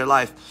coming into your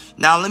life.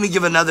 Now, let me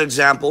give another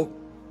example.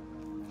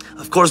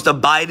 Of course, the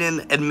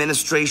Biden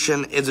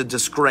administration is a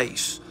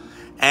disgrace,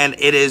 and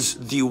it is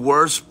the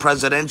worst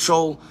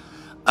presidential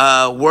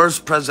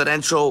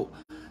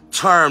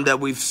term that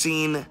we've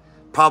seen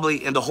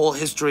probably in the whole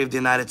history of the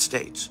United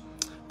States.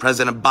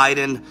 President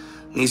Biden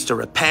needs to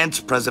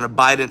repent. President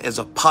Biden is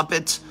a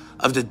puppet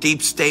of the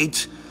deep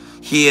state.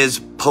 He is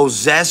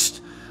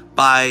possessed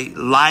by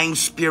lying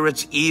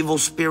spirits, evil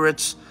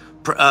spirits.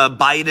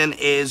 Biden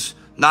is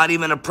not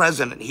even a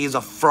president. He's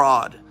a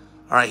fraud.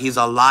 All right. He's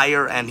a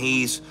liar and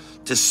he's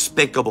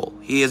despicable.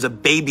 He is a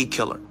baby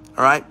killer.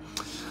 All right.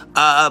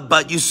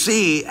 But you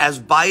see, as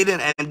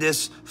Biden and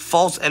this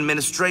false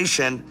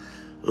administration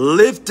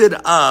lifted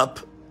up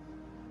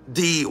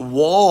the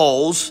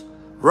walls,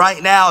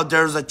 right now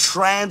there's a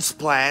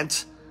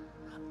transplant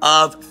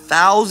of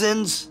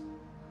thousands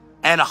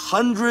and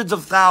hundreds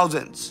of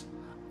thousands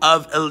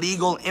of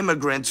illegal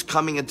immigrants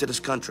coming into this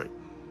country.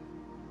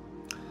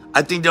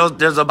 I think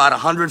there's about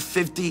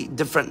 150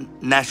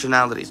 different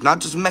nationalities, not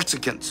just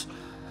Mexicans,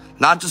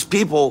 not just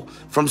people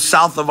from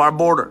south of our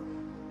border.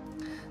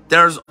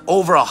 There's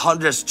over 100,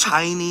 there's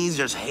Chinese,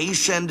 there's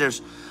Haitian,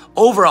 there's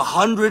over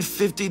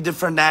 150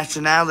 different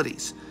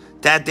nationalities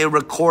that they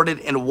recorded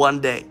in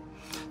one day.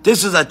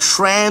 This is a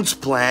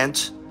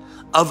transplant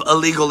of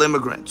illegal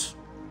immigrants.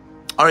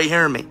 Are you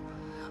hearing me?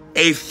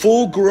 A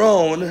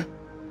full-grown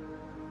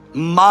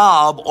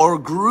mob or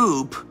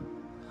group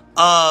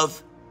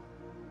of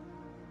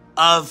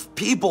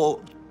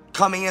people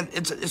coming in.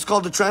 It's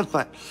called a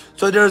transplant.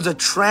 So there's a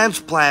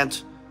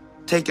transplant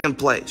taking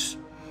place.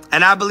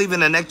 And I believe in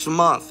the next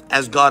month,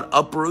 as God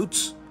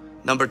uproots.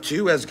 Number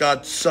 2, as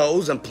God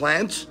sows and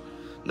plants.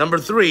 Number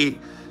 3,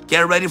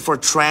 get ready for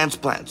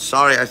transplants.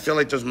 Sorry, I feel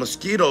like there's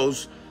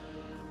mosquitoes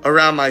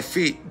around my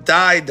feet.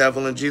 Die,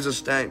 devil, in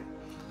Jesus' name.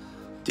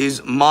 These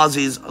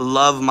mozzies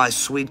love my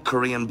sweet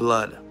Korean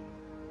blood.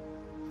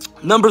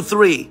 Number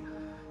 3,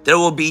 there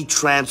will be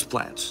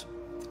transplants.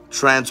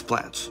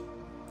 Transplants.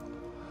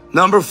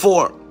 Number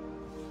 4,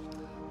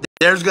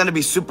 there's going to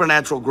be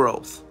supernatural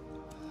growth.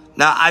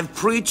 Now, I've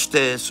preached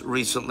this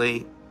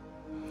recently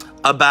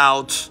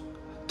about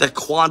the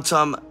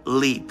quantum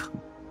leap.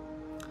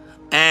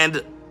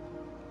 And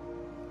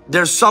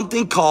there's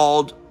something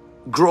called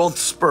growth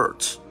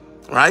spurts.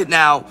 Right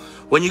now,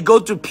 when you go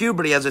through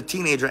puberty as a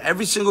teenager,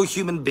 every single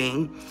human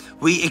being,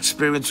 we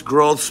experience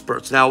growth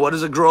spurts. Now, what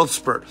is a growth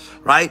spurt,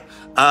 right?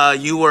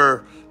 You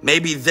were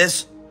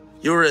this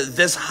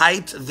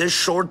height, this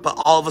short,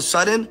 but all of a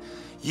sudden,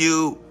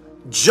 you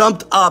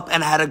jumped up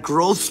and had a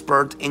growth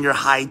spurt in your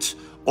height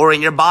or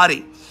in your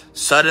body.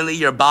 Suddenly,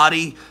 your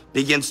body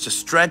begins to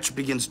stretch,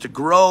 begins to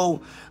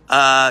grow.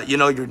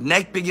 Your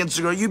neck begins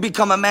to grow. You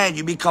become a man.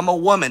 You become a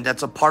woman.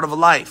 That's a part of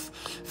life.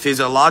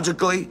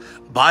 Physiologically,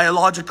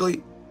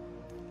 biologically,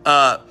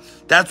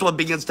 that's what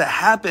begins to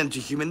happen to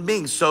human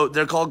beings. So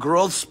they're called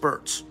growth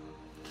spurts.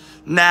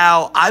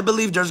 Now, I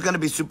believe there's going to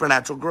be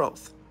supernatural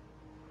growth.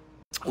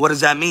 What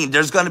does that mean?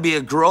 There's going to be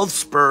a growth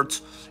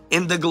spurt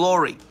in the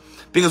glory.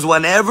 Because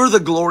whenever the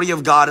glory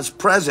of God is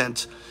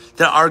present,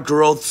 there are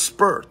growth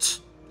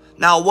spurts.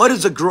 Now, what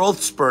is a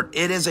growth spurt?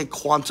 It is a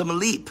quantum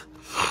leap.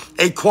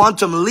 A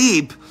quantum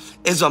leap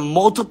is a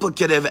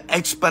multiplicative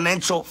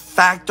exponential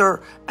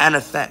factor and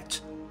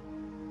effect.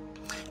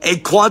 A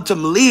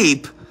quantum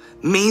leap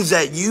means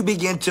that you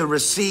begin to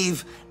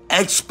receive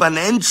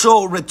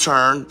exponential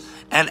return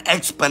and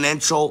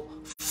exponential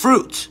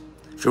fruit.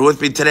 If you're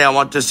with me today, I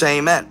want to say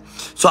amen.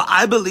 So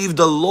I believe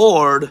the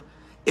Lord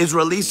is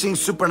releasing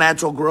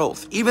supernatural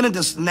growth, even in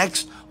this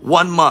next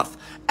 1 month,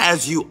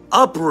 as you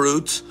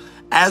uproot,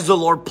 as the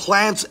Lord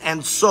plants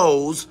and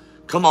sows.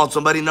 Come on,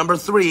 somebody. Number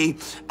 3,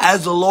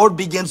 as the Lord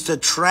begins to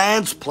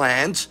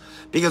transplant,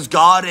 because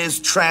God is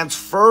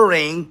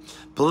transferring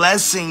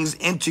blessings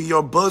into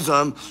your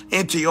bosom,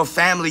 into your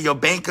family, your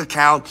bank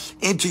account,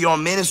 into your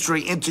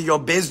ministry, into your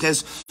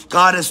business.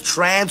 God is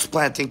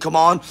transplanting. Come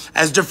on.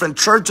 As different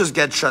churches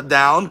get shut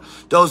down,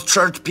 those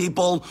church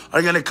people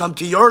are going to come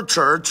to your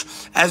church.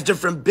 As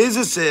different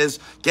businesses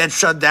get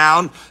shut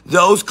down,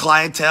 those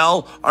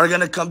clientele are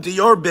going to come to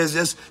your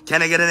business.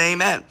 Can I get an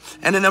amen?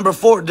 And then number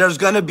 4, there's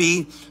going to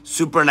be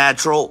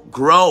supernatural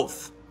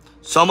growth.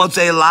 Someone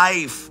say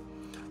life.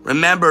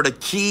 Remember, the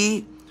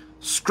key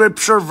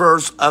scripture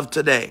verse of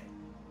today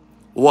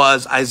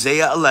was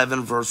Isaiah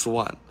 11 verse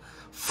 1.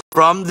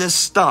 From this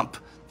stump,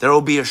 there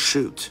will be a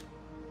shoot.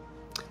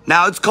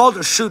 Now, it's called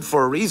a shoot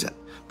for a reason,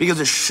 because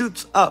it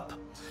shoots up.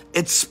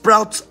 It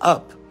sprouts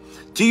up.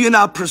 Do you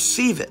not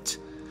perceive it?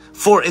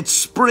 For it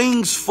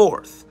springs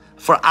forth,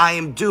 for I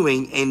am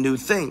doing a new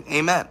thing.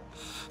 Amen.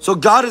 So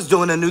God is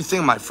doing a new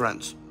thing, my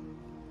friends.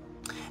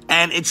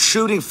 And it's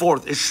shooting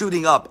forth. It's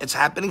shooting up. It's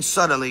happening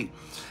suddenly.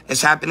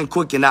 It's happening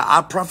quickly. Now,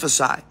 I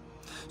prophesy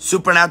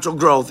supernatural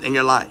growth in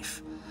your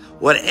life.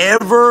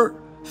 Whatever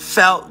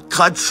felt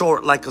cut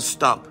short like a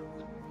stump,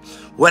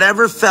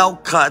 whatever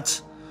felt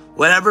cut,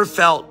 whatever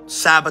felt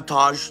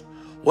sabotaged,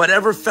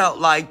 whatever felt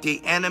like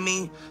the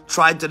enemy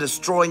tried to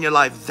destroy in your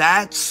life,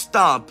 that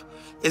stump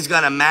is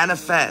going to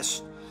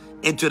manifest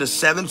into the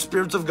 7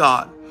 spirits of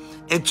God,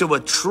 into a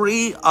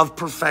tree of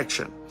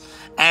perfection.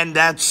 And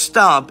that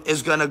stump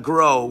is going to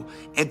grow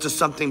into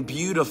something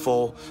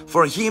beautiful,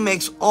 for he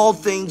makes all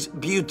things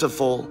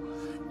beautiful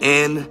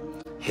in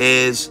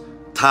his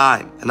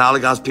time. And all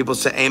of God's people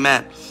say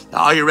amen.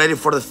 Now, are you ready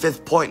for the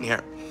 5th point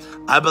here?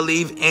 I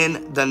believe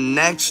in the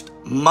next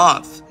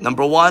month.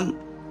 Number 1,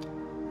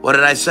 what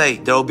did I say?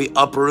 There will be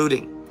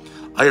uprooting.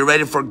 Are you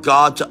ready for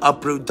God to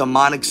uproot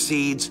demonic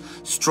seeds,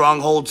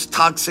 strongholds,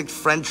 toxic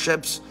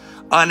friendships,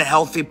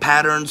 unhealthy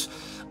patterns,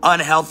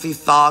 unhealthy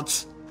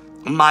thoughts,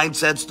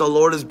 mindsets? The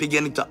Lord is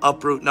beginning to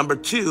uproot. Number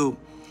two,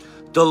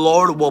 the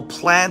Lord will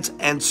plant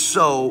and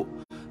sow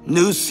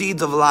new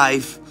seeds of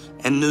life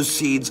and new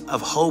seeds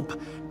of hope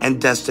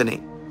and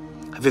destiny.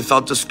 Have you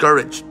felt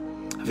discouraged?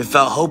 Have you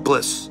felt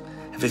hopeless?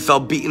 Have you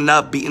felt beaten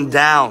up, beaten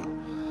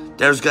down?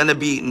 There's going to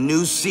be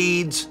new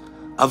seeds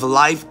of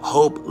life,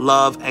 hope,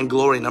 love, and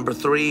glory. Number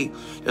three,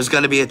 there's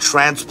going to be a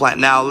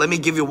transplant. Now, let me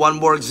give you one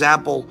more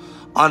example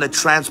on a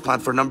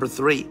transplant for number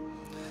three.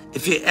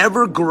 If you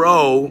ever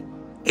grow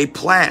a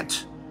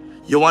plant,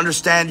 you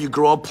understand you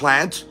grow a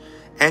plant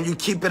and you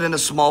keep it in a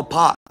small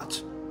pot.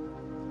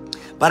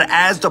 But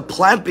as the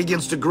plant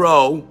begins to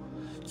grow,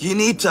 you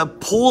need to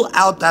pull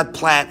out that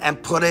plant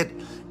and put it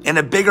in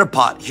a bigger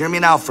pot. Hear me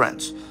now,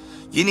 friends.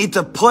 You need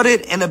to put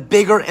it in a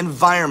bigger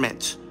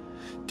environment.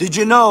 Did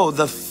you know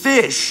the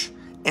fish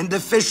in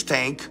the fish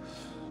tank,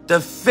 the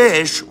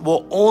fish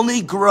will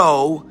only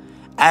grow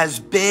as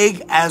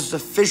big as the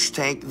fish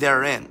tank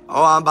they're in?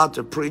 Oh, I'm about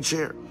to preach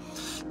here.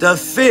 The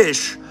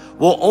fish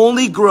will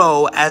only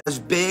grow as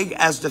big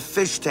as the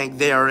fish tank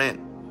they are in.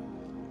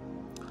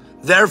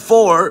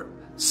 Therefore,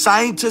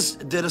 scientists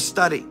did a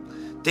study.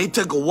 They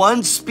took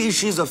one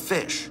species of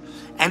fish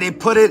and they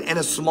put it in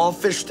a small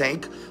fish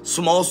tank,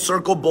 small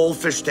circle bowl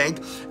fish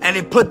tank, and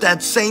they put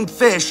that same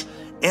fish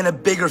in a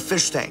bigger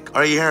fish tank.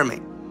 Are you hearing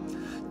me?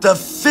 The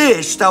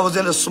fish that was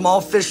in a small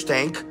fish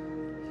tank,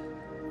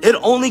 it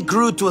only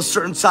grew to a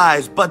certain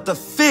size, but the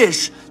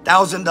fish that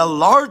was in the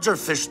larger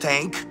fish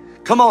tank,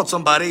 come on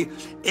somebody,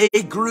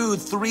 it grew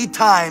 3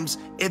 times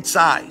its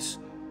size.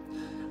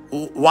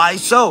 Why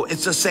so?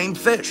 It's the same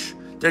fish.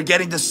 They're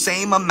getting the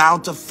same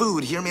amount of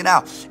food. Hear me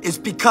now. It's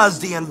because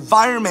the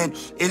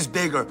environment is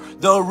bigger.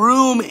 The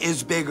room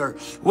is bigger.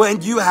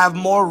 When you have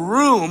more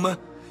room,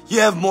 you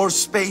have more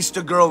space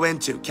to grow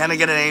into. Can I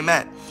get an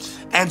amen?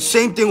 And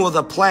same thing with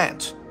a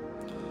plant.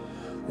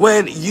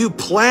 When you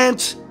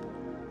plant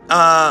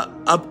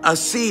a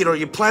seed or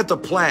you plant a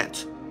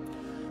plant,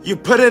 you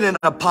put it in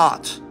a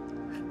pot.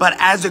 But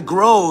as it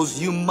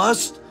grows, you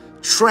must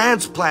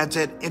transplant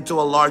it into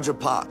a larger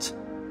pot.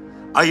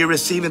 Are you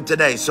receiving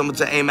today? Someone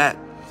say amen.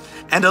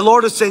 And the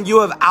Lord is saying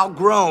you have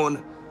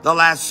outgrown the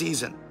last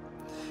season.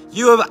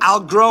 You have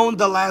outgrown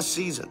the last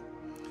season.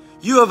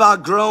 You have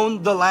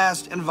outgrown the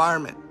last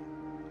environment.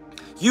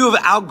 You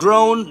have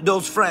outgrown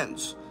those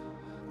friends,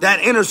 that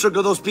inner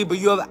circle, those people.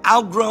 You have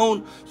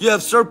outgrown, you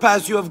have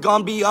surpassed, you have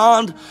gone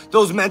beyond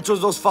those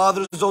mentors, those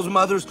fathers, those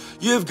mothers.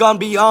 You have gone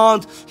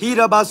beyond. You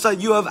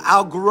have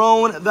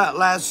outgrown that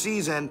last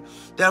season.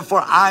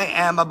 Therefore, I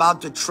am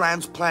about to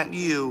transplant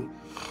you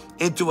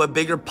into a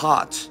bigger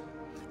pot,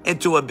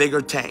 into a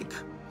bigger tank.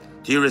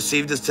 Do you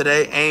receive this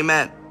today?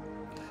 Amen.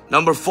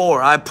 Number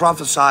 4, I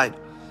prophesied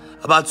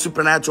about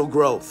supernatural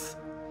growth.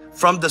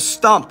 From the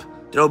stump,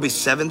 there will be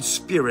 7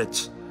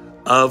 spirits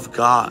of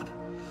God.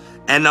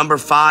 And number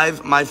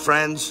 5, my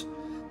friends,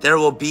 there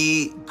will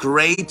be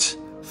great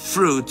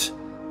fruit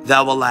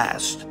that will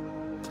last.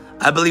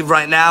 I believe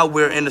right now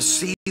we're in a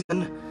season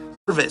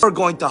harvest. We're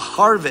going to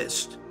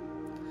harvest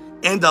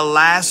in the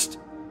last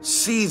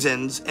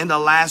seasons, in the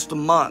last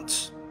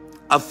months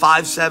of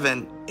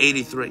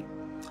 5/7/83.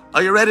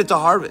 Are you ready to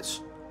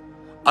harvest?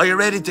 Are you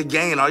ready to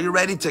gain? Are you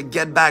ready to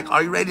get back?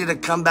 Are you ready to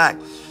come back?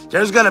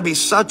 There's going to be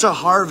such a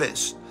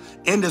harvest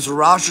in this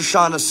Rosh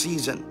Hashanah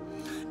season.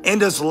 In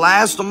this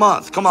last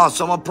month, come on,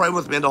 someone pray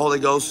with me in the Holy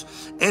Ghost.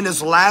 In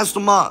this last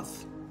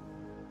month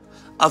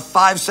of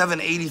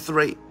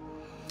 5/7/83,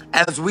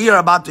 as we are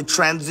about to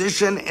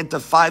transition into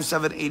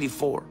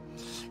 5/7/84,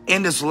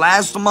 in this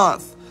last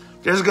month,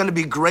 there's going to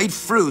be great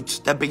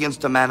fruit that begins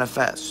to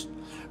manifest.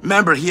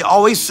 Remember, he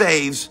always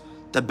saves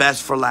the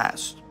best for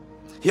last.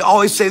 He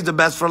always saves the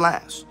best for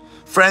last.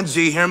 Friends,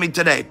 do you hear me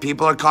today?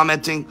 People are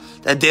commenting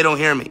that they don't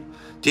hear me.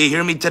 Do you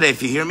hear me today?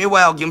 If you hear me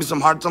well, give me some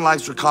hearts and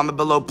likes or comment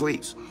below,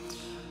 please.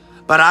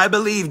 But I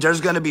believe there's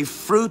going to be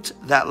fruit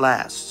that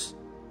lasts.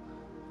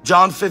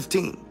 John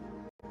 15.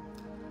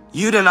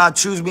 You did not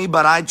choose me,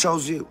 but I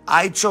chose you.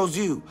 I chose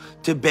you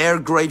to bear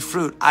great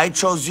fruit. I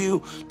chose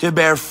you to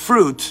bear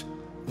fruit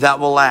that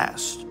will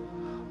last.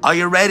 Are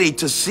you ready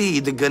to see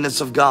the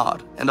goodness of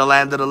God in the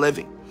land of the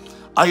living?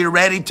 Are you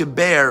ready to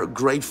bear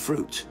great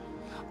fruit?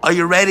 Are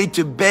you ready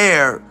to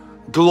bear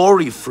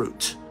glory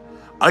fruit?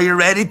 Are you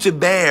ready to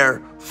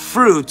bear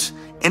fruit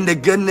in the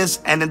goodness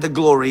and in the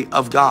glory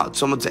of God?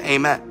 Someone say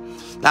amen.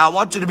 Now I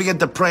want you to begin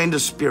to pray in the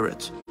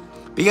Spirit.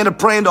 Begin to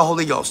pray in the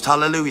Holy Ghost.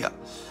 Hallelujah.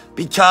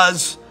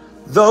 Because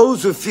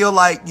those who feel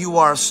like you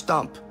are a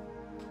stump,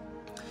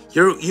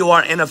 you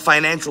are in a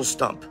financial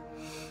stump.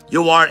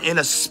 You are in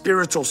a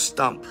spiritual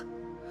stump.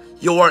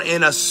 You are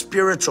in a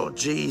spiritual,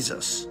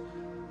 Jesus.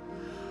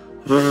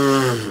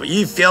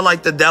 You feel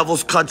like the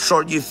devil's cut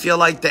short. You feel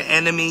like the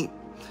enemy.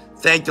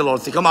 Thank you,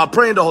 Lord. Come on,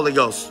 pray in the Holy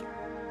Ghost.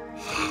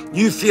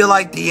 You feel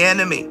like the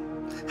enemy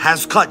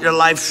has cut your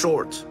life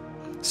short.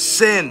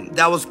 Sin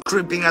that was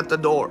creeping at the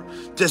door.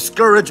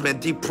 Discouragement,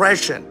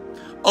 depression,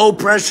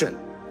 oppression.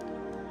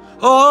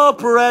 Oh,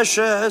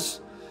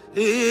 precious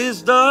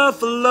is the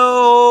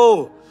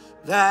flow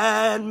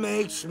that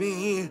makes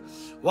me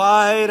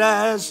white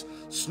as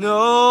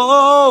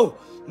snow.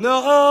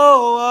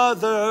 No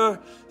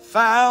other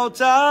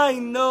fount I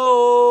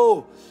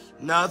know.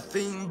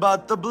 Nothing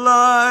but the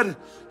blood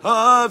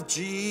of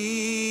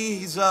Jesus.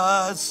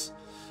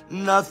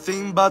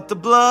 Nothing but the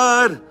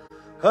blood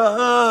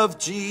of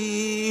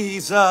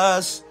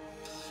Jesus.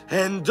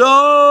 And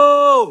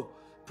oh,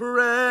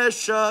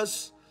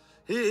 precious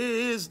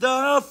is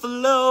the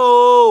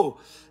flow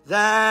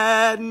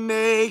that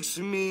makes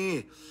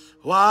me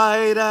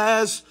white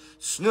as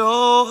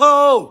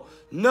snow.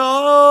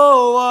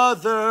 No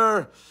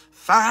other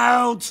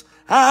fount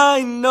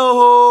I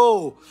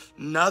know.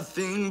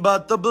 Nothing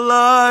but the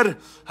blood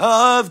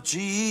of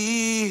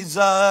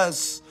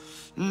Jesus.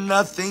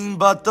 Nothing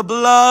but the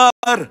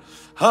blood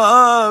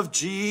of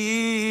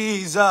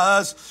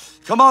Jesus.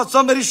 Come on,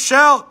 somebody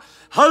shout,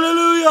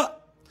 hallelujah.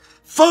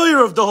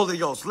 Fire of the Holy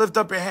Ghost. Lift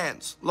up your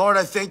hands. Lord,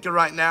 I thank you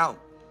right now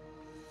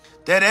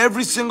that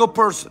every single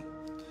person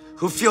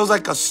who feels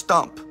like a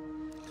stump,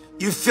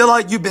 you feel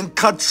like you've been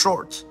cut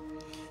short.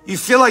 You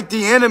feel like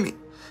the enemy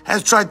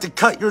has tried to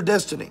cut your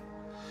destiny,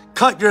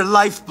 cut your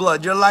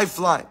lifeblood, your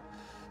lifeline,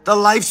 the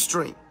life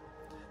stream.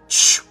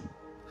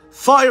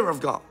 Fire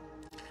of God.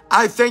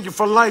 I thank you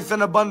for life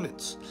and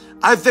abundance.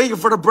 I thank you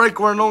for the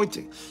breakthrough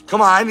anointing. Come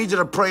on, I need you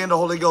to pray in the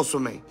Holy Ghost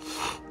with me.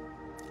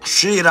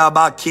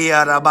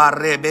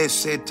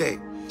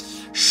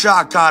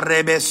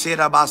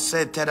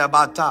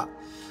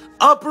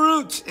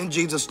 Uproot in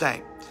Jesus'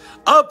 name.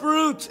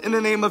 Uproot in the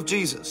name of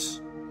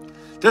Jesus.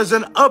 There's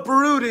an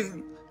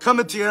uprooting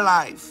coming to your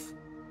life.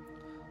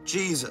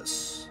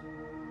 Jesus.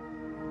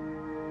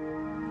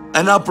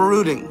 An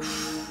uprooting.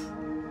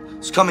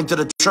 It's coming to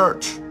the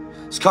church.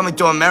 It's coming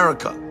to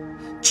America.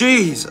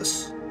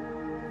 Jesus.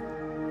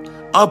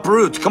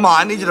 Uproot. Come on,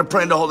 I need you to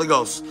pray in the Holy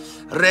Ghost.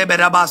 There's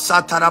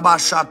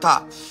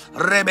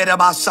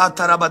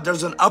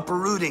an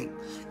uprooting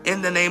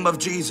in the name of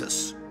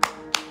Jesus.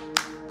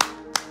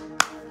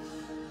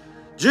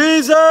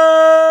 Jesus.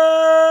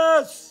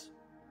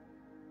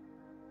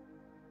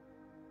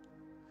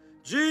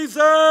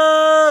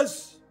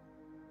 Jesus.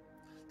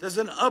 There's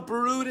an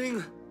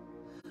uprooting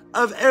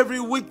of every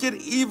wicked,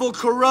 evil,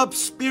 corrupt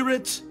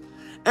spirit,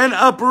 and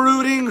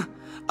uprooting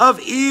of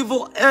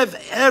evil,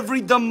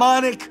 every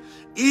demonic,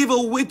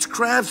 evil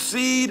witchcraft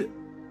seed,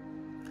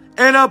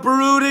 and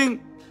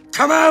uprooting.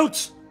 Come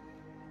out.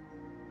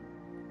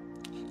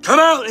 Come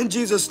out in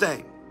Jesus'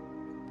 name.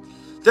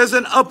 There's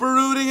an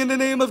uprooting in the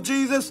name of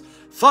Jesus.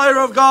 Fire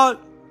of God.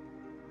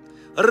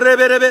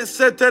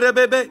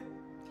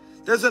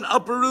 There's an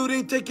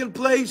uprooting taking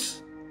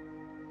place.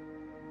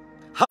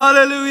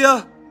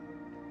 Hallelujah.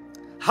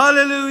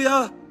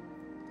 Hallelujah.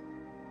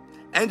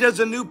 And there's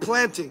a new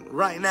planting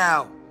right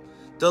now.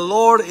 The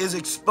Lord is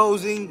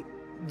exposing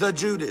the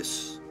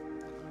Judas.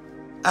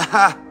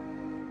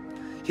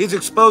 He's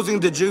exposing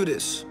the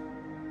Judas.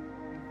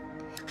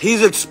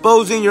 He's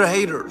exposing your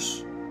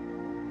haters.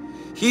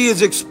 He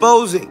is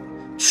exposing.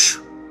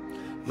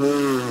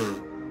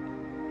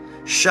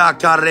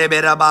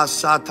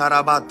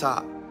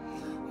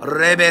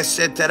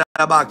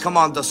 Come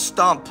on, the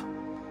stump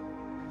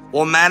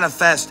will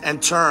manifest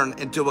and turn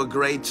into a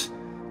great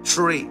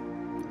tree.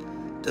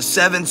 The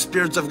seven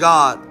spirits of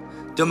God,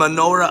 the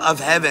menorah of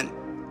heaven,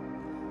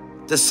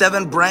 the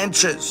seven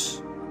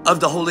branches of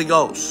the Holy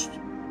Ghost.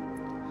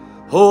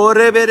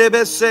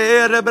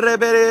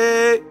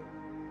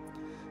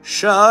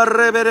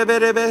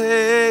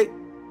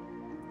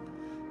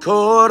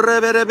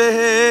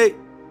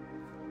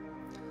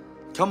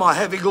 Come on,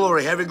 heavy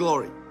glory, heavy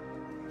glory.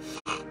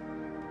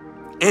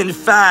 In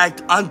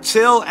fact,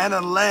 until and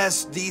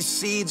unless these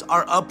seeds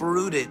are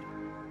uprooted,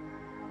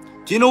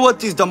 do you know what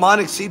these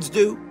demonic seeds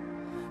do?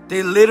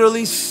 They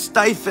literally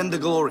stifle the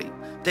glory.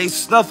 They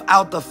snuff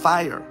out the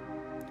fire.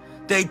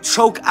 They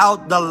choke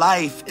out the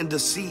life in the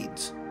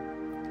seeds.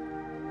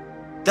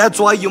 That's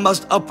why you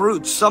must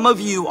uproot. Some of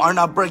you are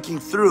not breaking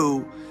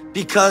through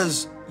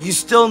because you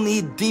still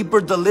need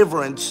deeper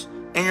deliverance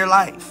in your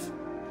life.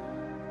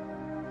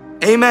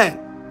 Amen.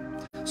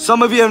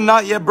 Some of you have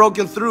not yet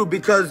broken through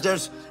because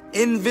there's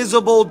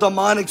invisible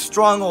demonic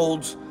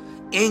strongholds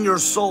in your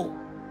soul.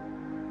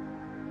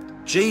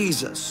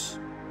 Jesus.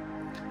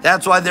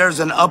 That's why there's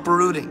an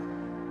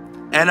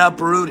uprooting. An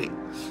uprooting.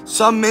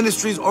 Some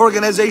ministries,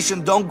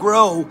 organizations don't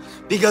grow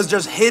because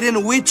there's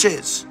hidden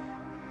witches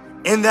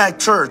in that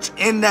church,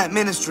 in that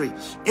ministry,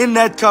 in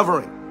that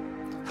covering.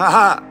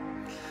 Haha.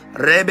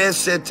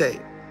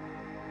 Rebesete.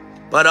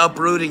 But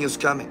uprooting is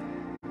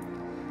coming.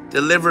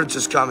 Deliverance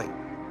is coming.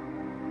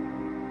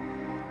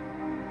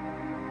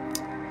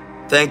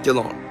 Thank you,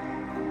 Lord.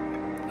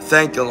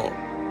 Thank you, Lord.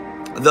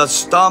 The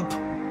stump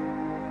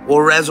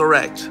will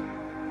resurrect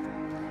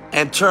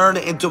and turn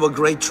into a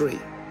great tree.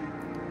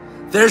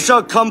 There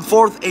shall come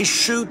forth a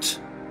shoot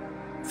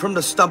from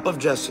the stump of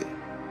Jesse,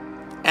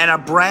 and a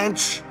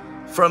branch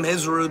from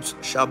his roots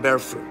shall bear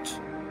fruit.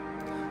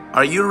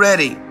 Are you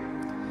ready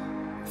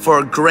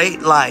for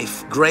great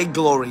life, great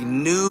glory,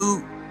 new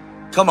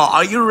Come on,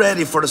 are you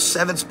ready for the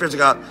 7 spirits of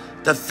God,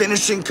 the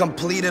finishing,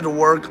 completed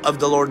work of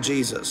the Lord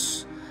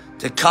Jesus,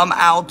 to come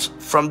out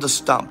from the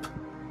stump?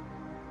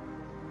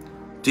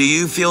 Do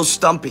you feel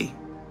stumpy?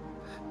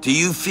 Do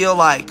you feel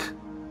like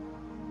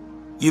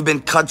you've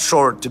been cut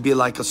short to be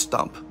like a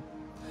stump?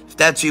 If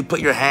that's you, put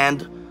your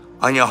hand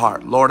on your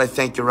heart. Lord, I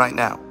thank you right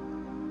now.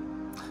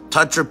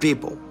 Touch your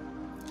people.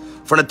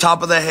 From the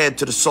top of their head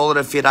to the sole of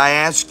their feet, I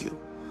ask you,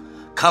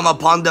 come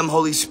upon them,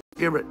 Holy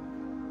Spirit.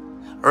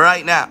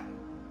 Right now,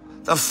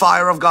 the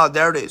fire of God,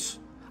 there it is.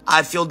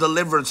 I feel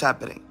deliverance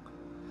happening.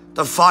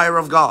 The fire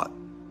of God.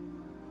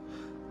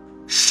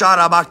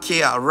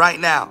 Sharabakia, right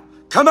now.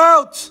 Come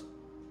out.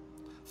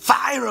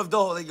 Fire of the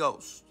Holy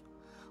Ghost.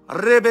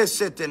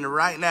 Rebesitin,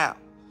 right now.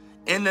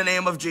 In the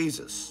name of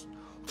Jesus.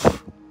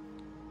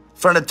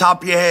 From the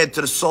top of your head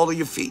to the sole of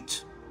your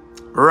feet.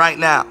 Right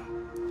now.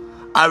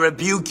 I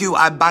rebuke you.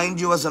 I bind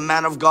you as a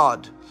man of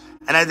God.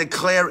 And I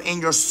declare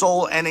in your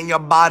soul and in your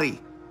body,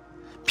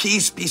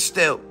 peace be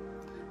still.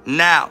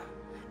 Now.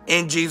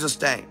 In Jesus'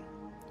 name.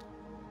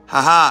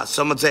 Haha.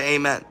 Someone say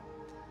amen.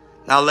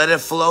 Now let it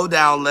flow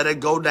down. Let it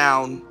go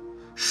down.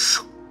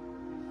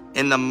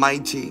 In the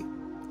mighty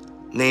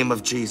name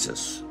of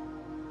Jesus.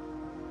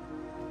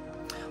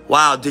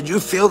 Wow. Did you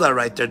feel that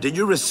right there? Did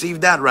you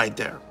receive that right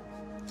there?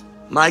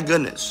 My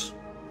goodness.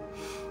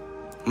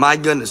 My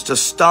goodness. The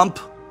stump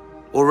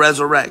will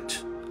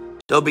resurrect.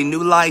 There'll be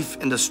new life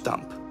in the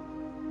stump.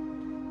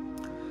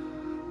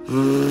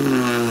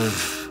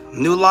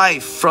 New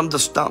life from the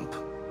stump.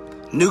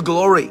 New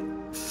glory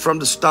from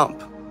the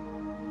stump.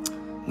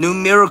 New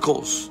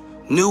miracles,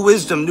 new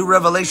wisdom, new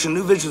revelation,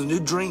 new visions, new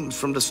dreams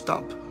from the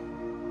stump.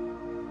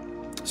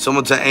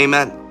 Someone say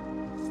amen.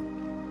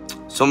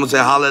 Someone say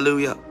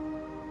hallelujah.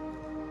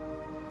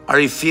 Are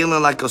you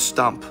feeling like a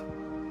stump?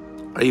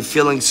 Are you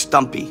feeling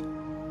stumpy?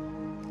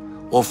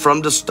 Well,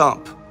 from the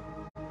stump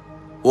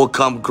will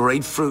come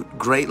great fruit,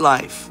 great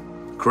life,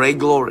 great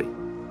glory.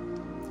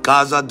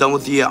 God's not done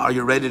with you yet. Are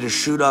you ready to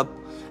shoot up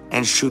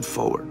and shoot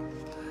forward?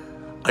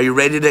 Are you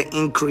ready to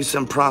increase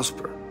and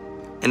prosper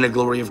in the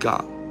glory of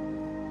God?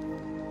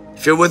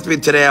 If you're with me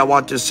today, I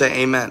want you to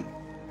say amen.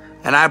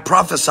 And I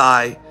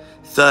prophesy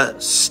the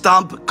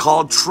stump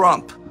called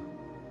Trump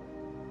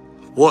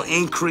will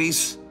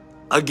increase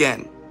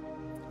again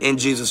in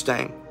Jesus'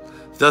 name.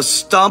 The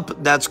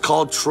stump that's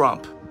called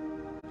Trump.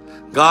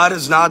 God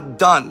is not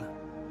done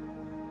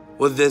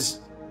with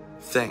this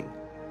thing,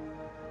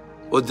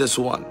 with this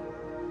one.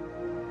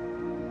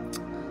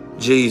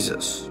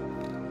 Jesus.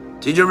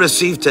 Did you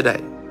receive today?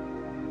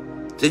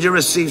 Did you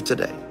receive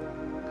today?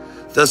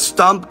 The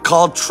stump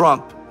called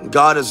Trump,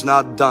 God is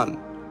not done.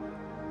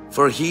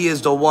 For he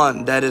is the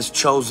one that is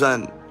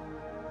chosen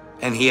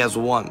and he has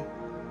won.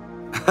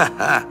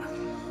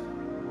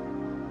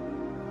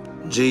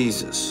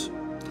 Jesus.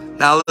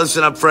 Now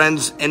listen up,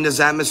 friends, in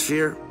this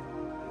atmosphere,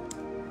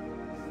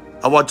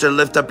 I want you to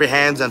lift up your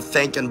hands and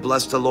thank and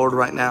bless the Lord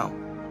right now.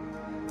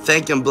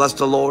 Thank and bless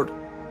the Lord.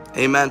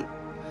 Amen.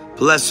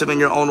 Bless him in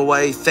your own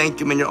way.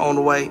 Thank him in your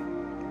own way.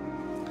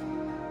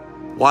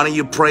 Why don't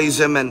you praise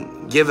him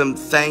and give him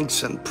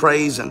thanks and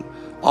praise and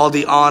all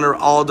the honor,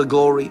 all the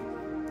glory?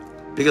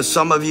 Because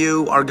some of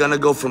you are going to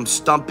go from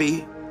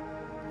stumpy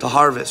to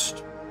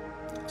harvest.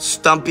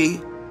 Stumpy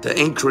to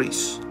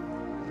increase.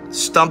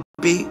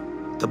 Stumpy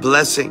to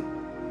blessing.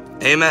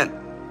 Amen.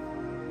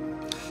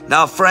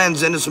 Now,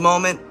 friends, in this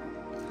moment,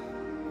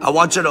 I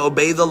want you to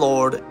obey the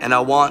Lord, and I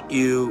want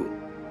you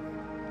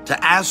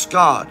to ask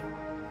God,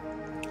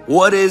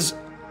 what is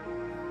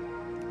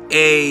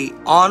a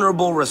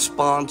honorable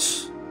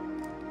response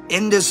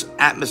in this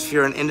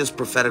atmosphere and in this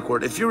prophetic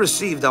word? If you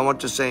received, I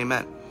want you to say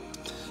amen.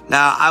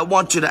 Now, I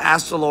want you to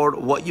ask the Lord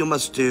what you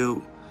must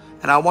do,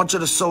 and I want you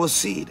to sow a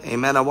seed.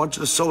 Amen. I want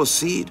you to sow a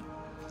seed,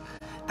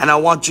 and I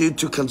want you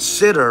to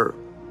consider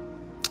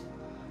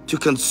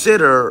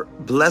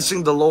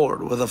blessing the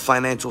Lord with a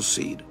financial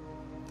seed.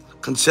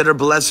 Consider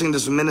blessing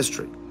this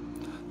ministry.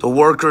 The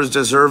worker is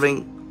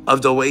deserving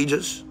of the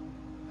wages.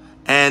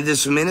 And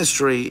this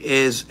ministry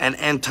is an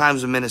end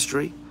times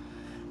ministry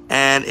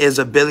and is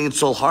a billion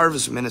soul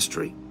harvest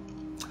ministry.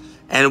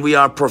 And we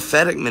are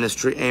prophetic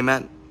ministry.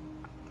 Amen.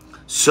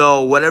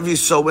 So whatever you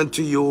sow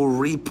into, you will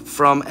reap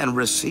from and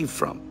receive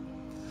from.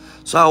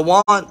 So I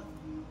want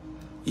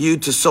you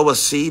to sow a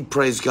seed,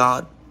 praise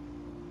God.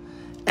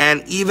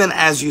 And even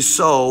as you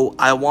sow,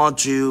 I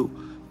want you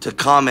to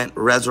comment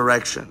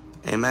resurrection.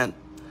 Amen.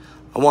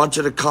 I want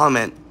you to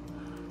comment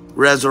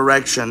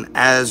resurrection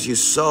as you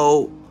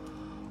sow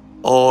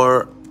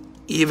or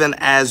even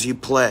as you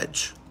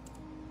pledge.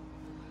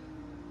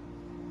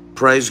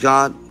 Praise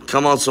God.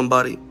 Come on,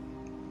 somebody.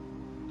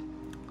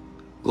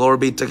 Glory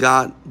be to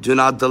God. Do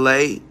not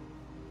delay.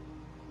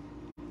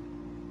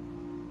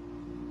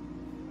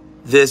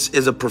 This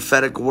is a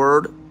prophetic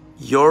word.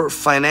 Your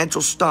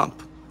financial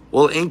stump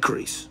will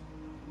increase.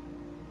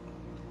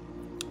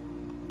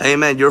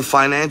 Amen. Your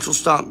financial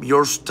stump,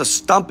 the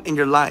stump in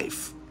your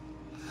life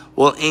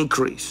will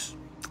increase.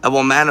 It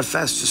will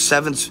manifest to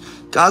sevens.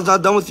 God's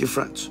not done with you,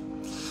 friends.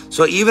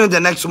 So even in the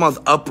next month,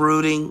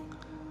 Uprooting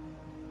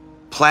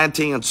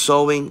planting and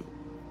sowing.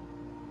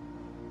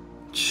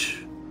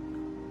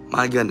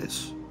 My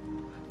goodness.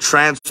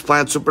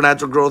 Transplant,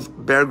 supernatural growth,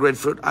 bear great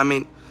fruit. I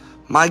mean,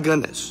 my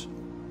goodness.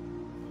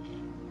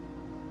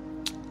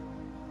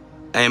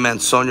 Amen.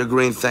 Sonia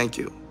Green, thank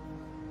you.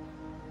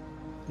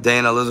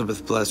 Dana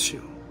Elizabeth, bless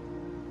you.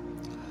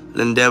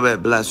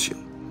 Lindewe, bless you.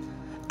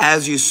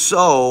 As you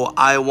sow,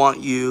 I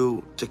want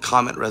you to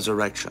comment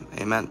resurrection.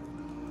 Amen.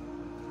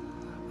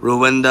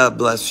 Ruwinda,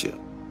 bless you.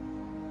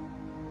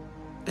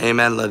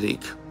 Amen,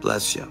 Ladik,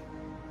 bless you.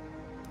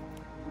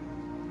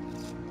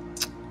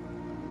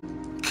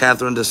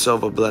 Catherine De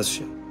Silva, bless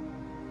you.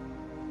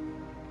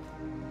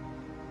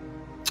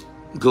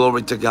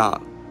 Glory to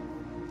God.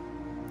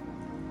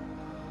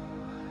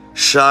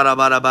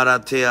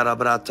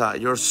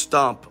 Your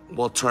stump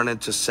will turn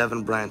into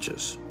 7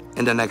 branches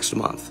in the next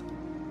month.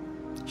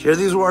 Hear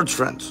these words,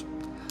 friends.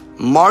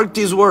 Mark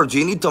these words.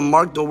 You need to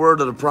mark the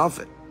word of the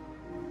prophet.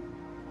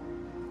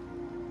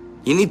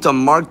 You need to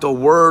mark the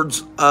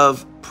words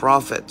of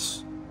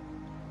prophets.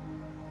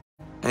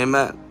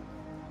 Amen.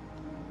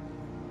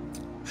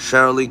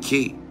 Shirley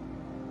Key.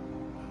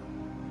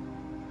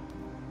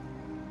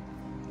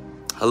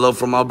 Hello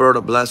from Alberta.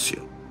 Bless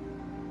you.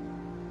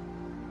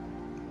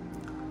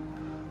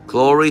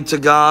 Glory to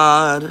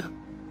God.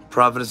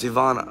 Prophetess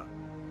Ivana.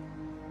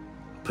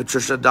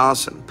 Patricia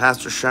Dawson.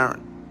 Pastor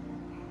Sharon.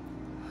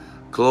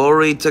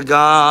 Glory to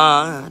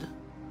God.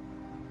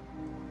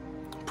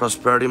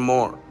 Prosperity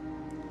Moore.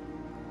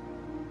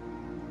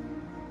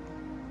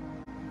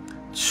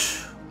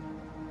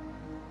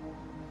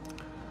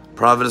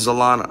 Prophetess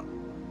Alana.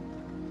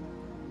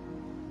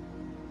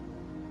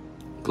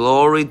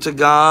 Glory to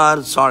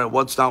God. Sorry,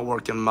 what's not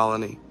working,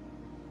 Melanie?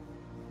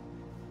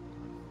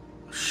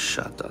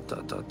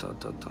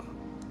 Shut-ta-ta-ta-ta-ta.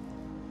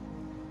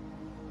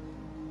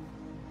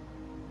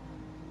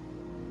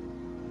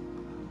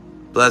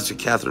 Bless you,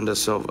 Catherine De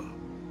Silva.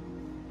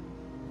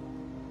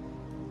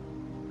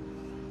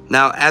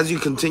 Now, as you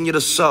continue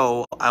to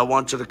sow, I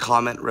want you to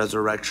comment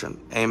resurrection.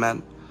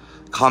 Amen.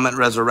 Comment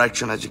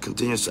resurrection as you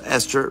continue to.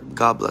 Esther,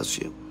 God bless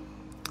you.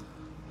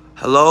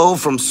 Hello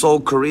from Seoul,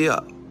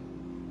 Korea.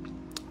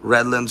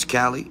 Redlands,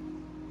 Cali.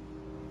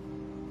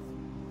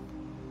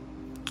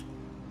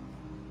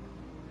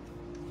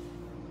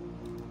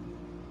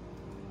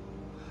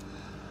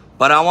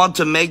 But I want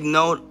to make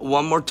note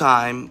one more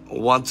time,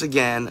 once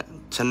again,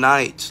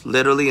 tonight,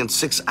 literally in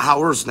 6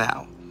 hours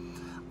now,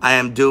 I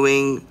am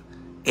doing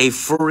a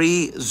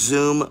free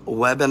Zoom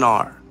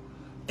webinar.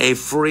 A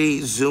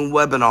free Zoom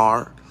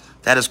webinar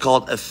that is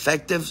called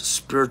Effective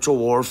Spiritual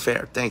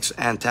Warfare. Thanks,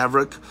 Ann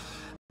Tavrik.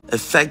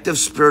 Effective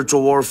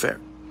Spiritual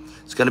Warfare.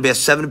 It's going to be at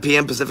 7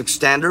 p.m. Pacific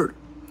Standard.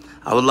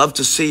 I would love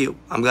to see you.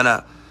 I'm going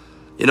to,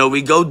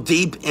 we go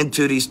deep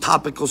into these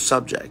topical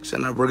subjects,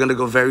 and we're going to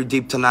go very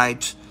deep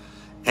tonight.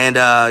 And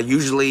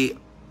usually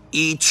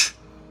each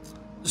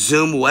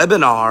Zoom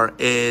webinar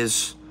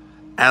is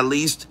at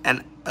least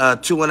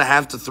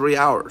 2.5 to 3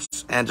 hours.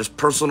 And just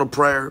personal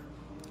prayer,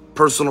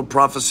 personal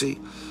prophecy,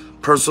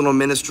 personal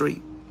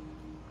ministry.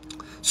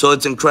 So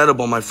it's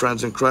incredible, my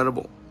friends,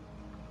 incredible.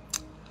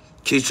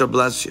 Keisha,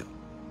 bless you.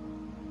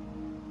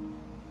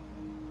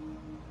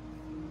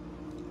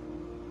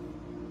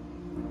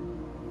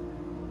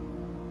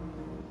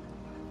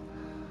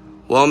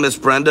 Well, Miss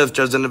Brenda, if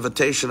there's an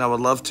invitation, I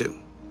would love to.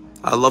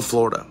 I love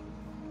Florida.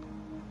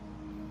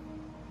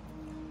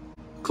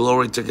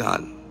 Glory to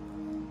God.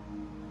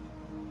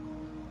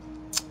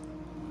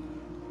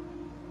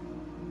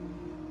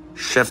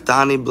 Chef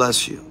Donnie,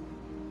 bless you.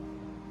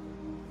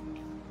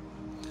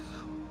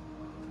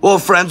 Well,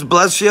 friends,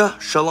 bless you.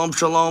 Shalom,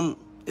 shalom.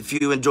 If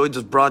you enjoyed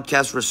this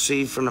broadcast,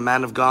 received from the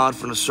man of God,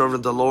 from the servant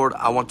of the Lord,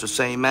 I want to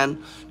say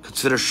amen.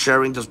 Consider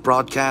sharing this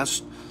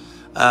broadcast.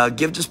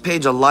 Give this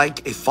page a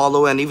like, a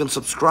follow, and even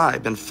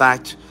subscribe. In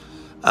fact,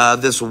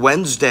 this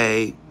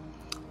Wednesday,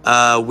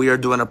 we are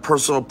doing a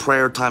personal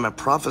prayer time and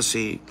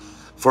prophecy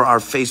for our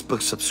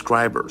Facebook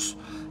subscribers.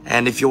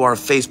 And if you are a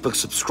Facebook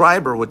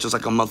subscriber, which is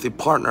like a monthly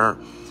partner,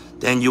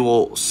 then you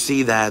will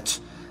see that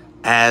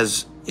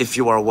as if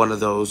you are one of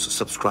those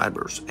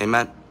subscribers.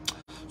 Amen.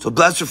 So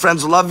bless your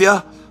friends. Love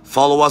you.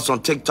 Follow us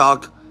on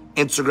TikTok,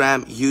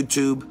 Instagram,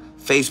 YouTube,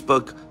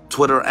 Facebook,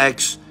 Twitter,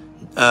 X,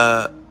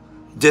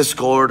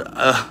 Discord,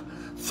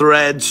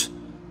 Threads.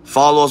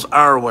 Follow us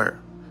everywhere.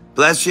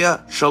 Bless you.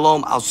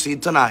 Shalom. I'll see you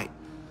tonight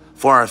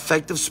for our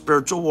Effective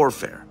Spiritual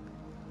Warfare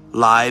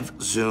live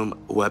Zoom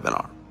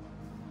webinar.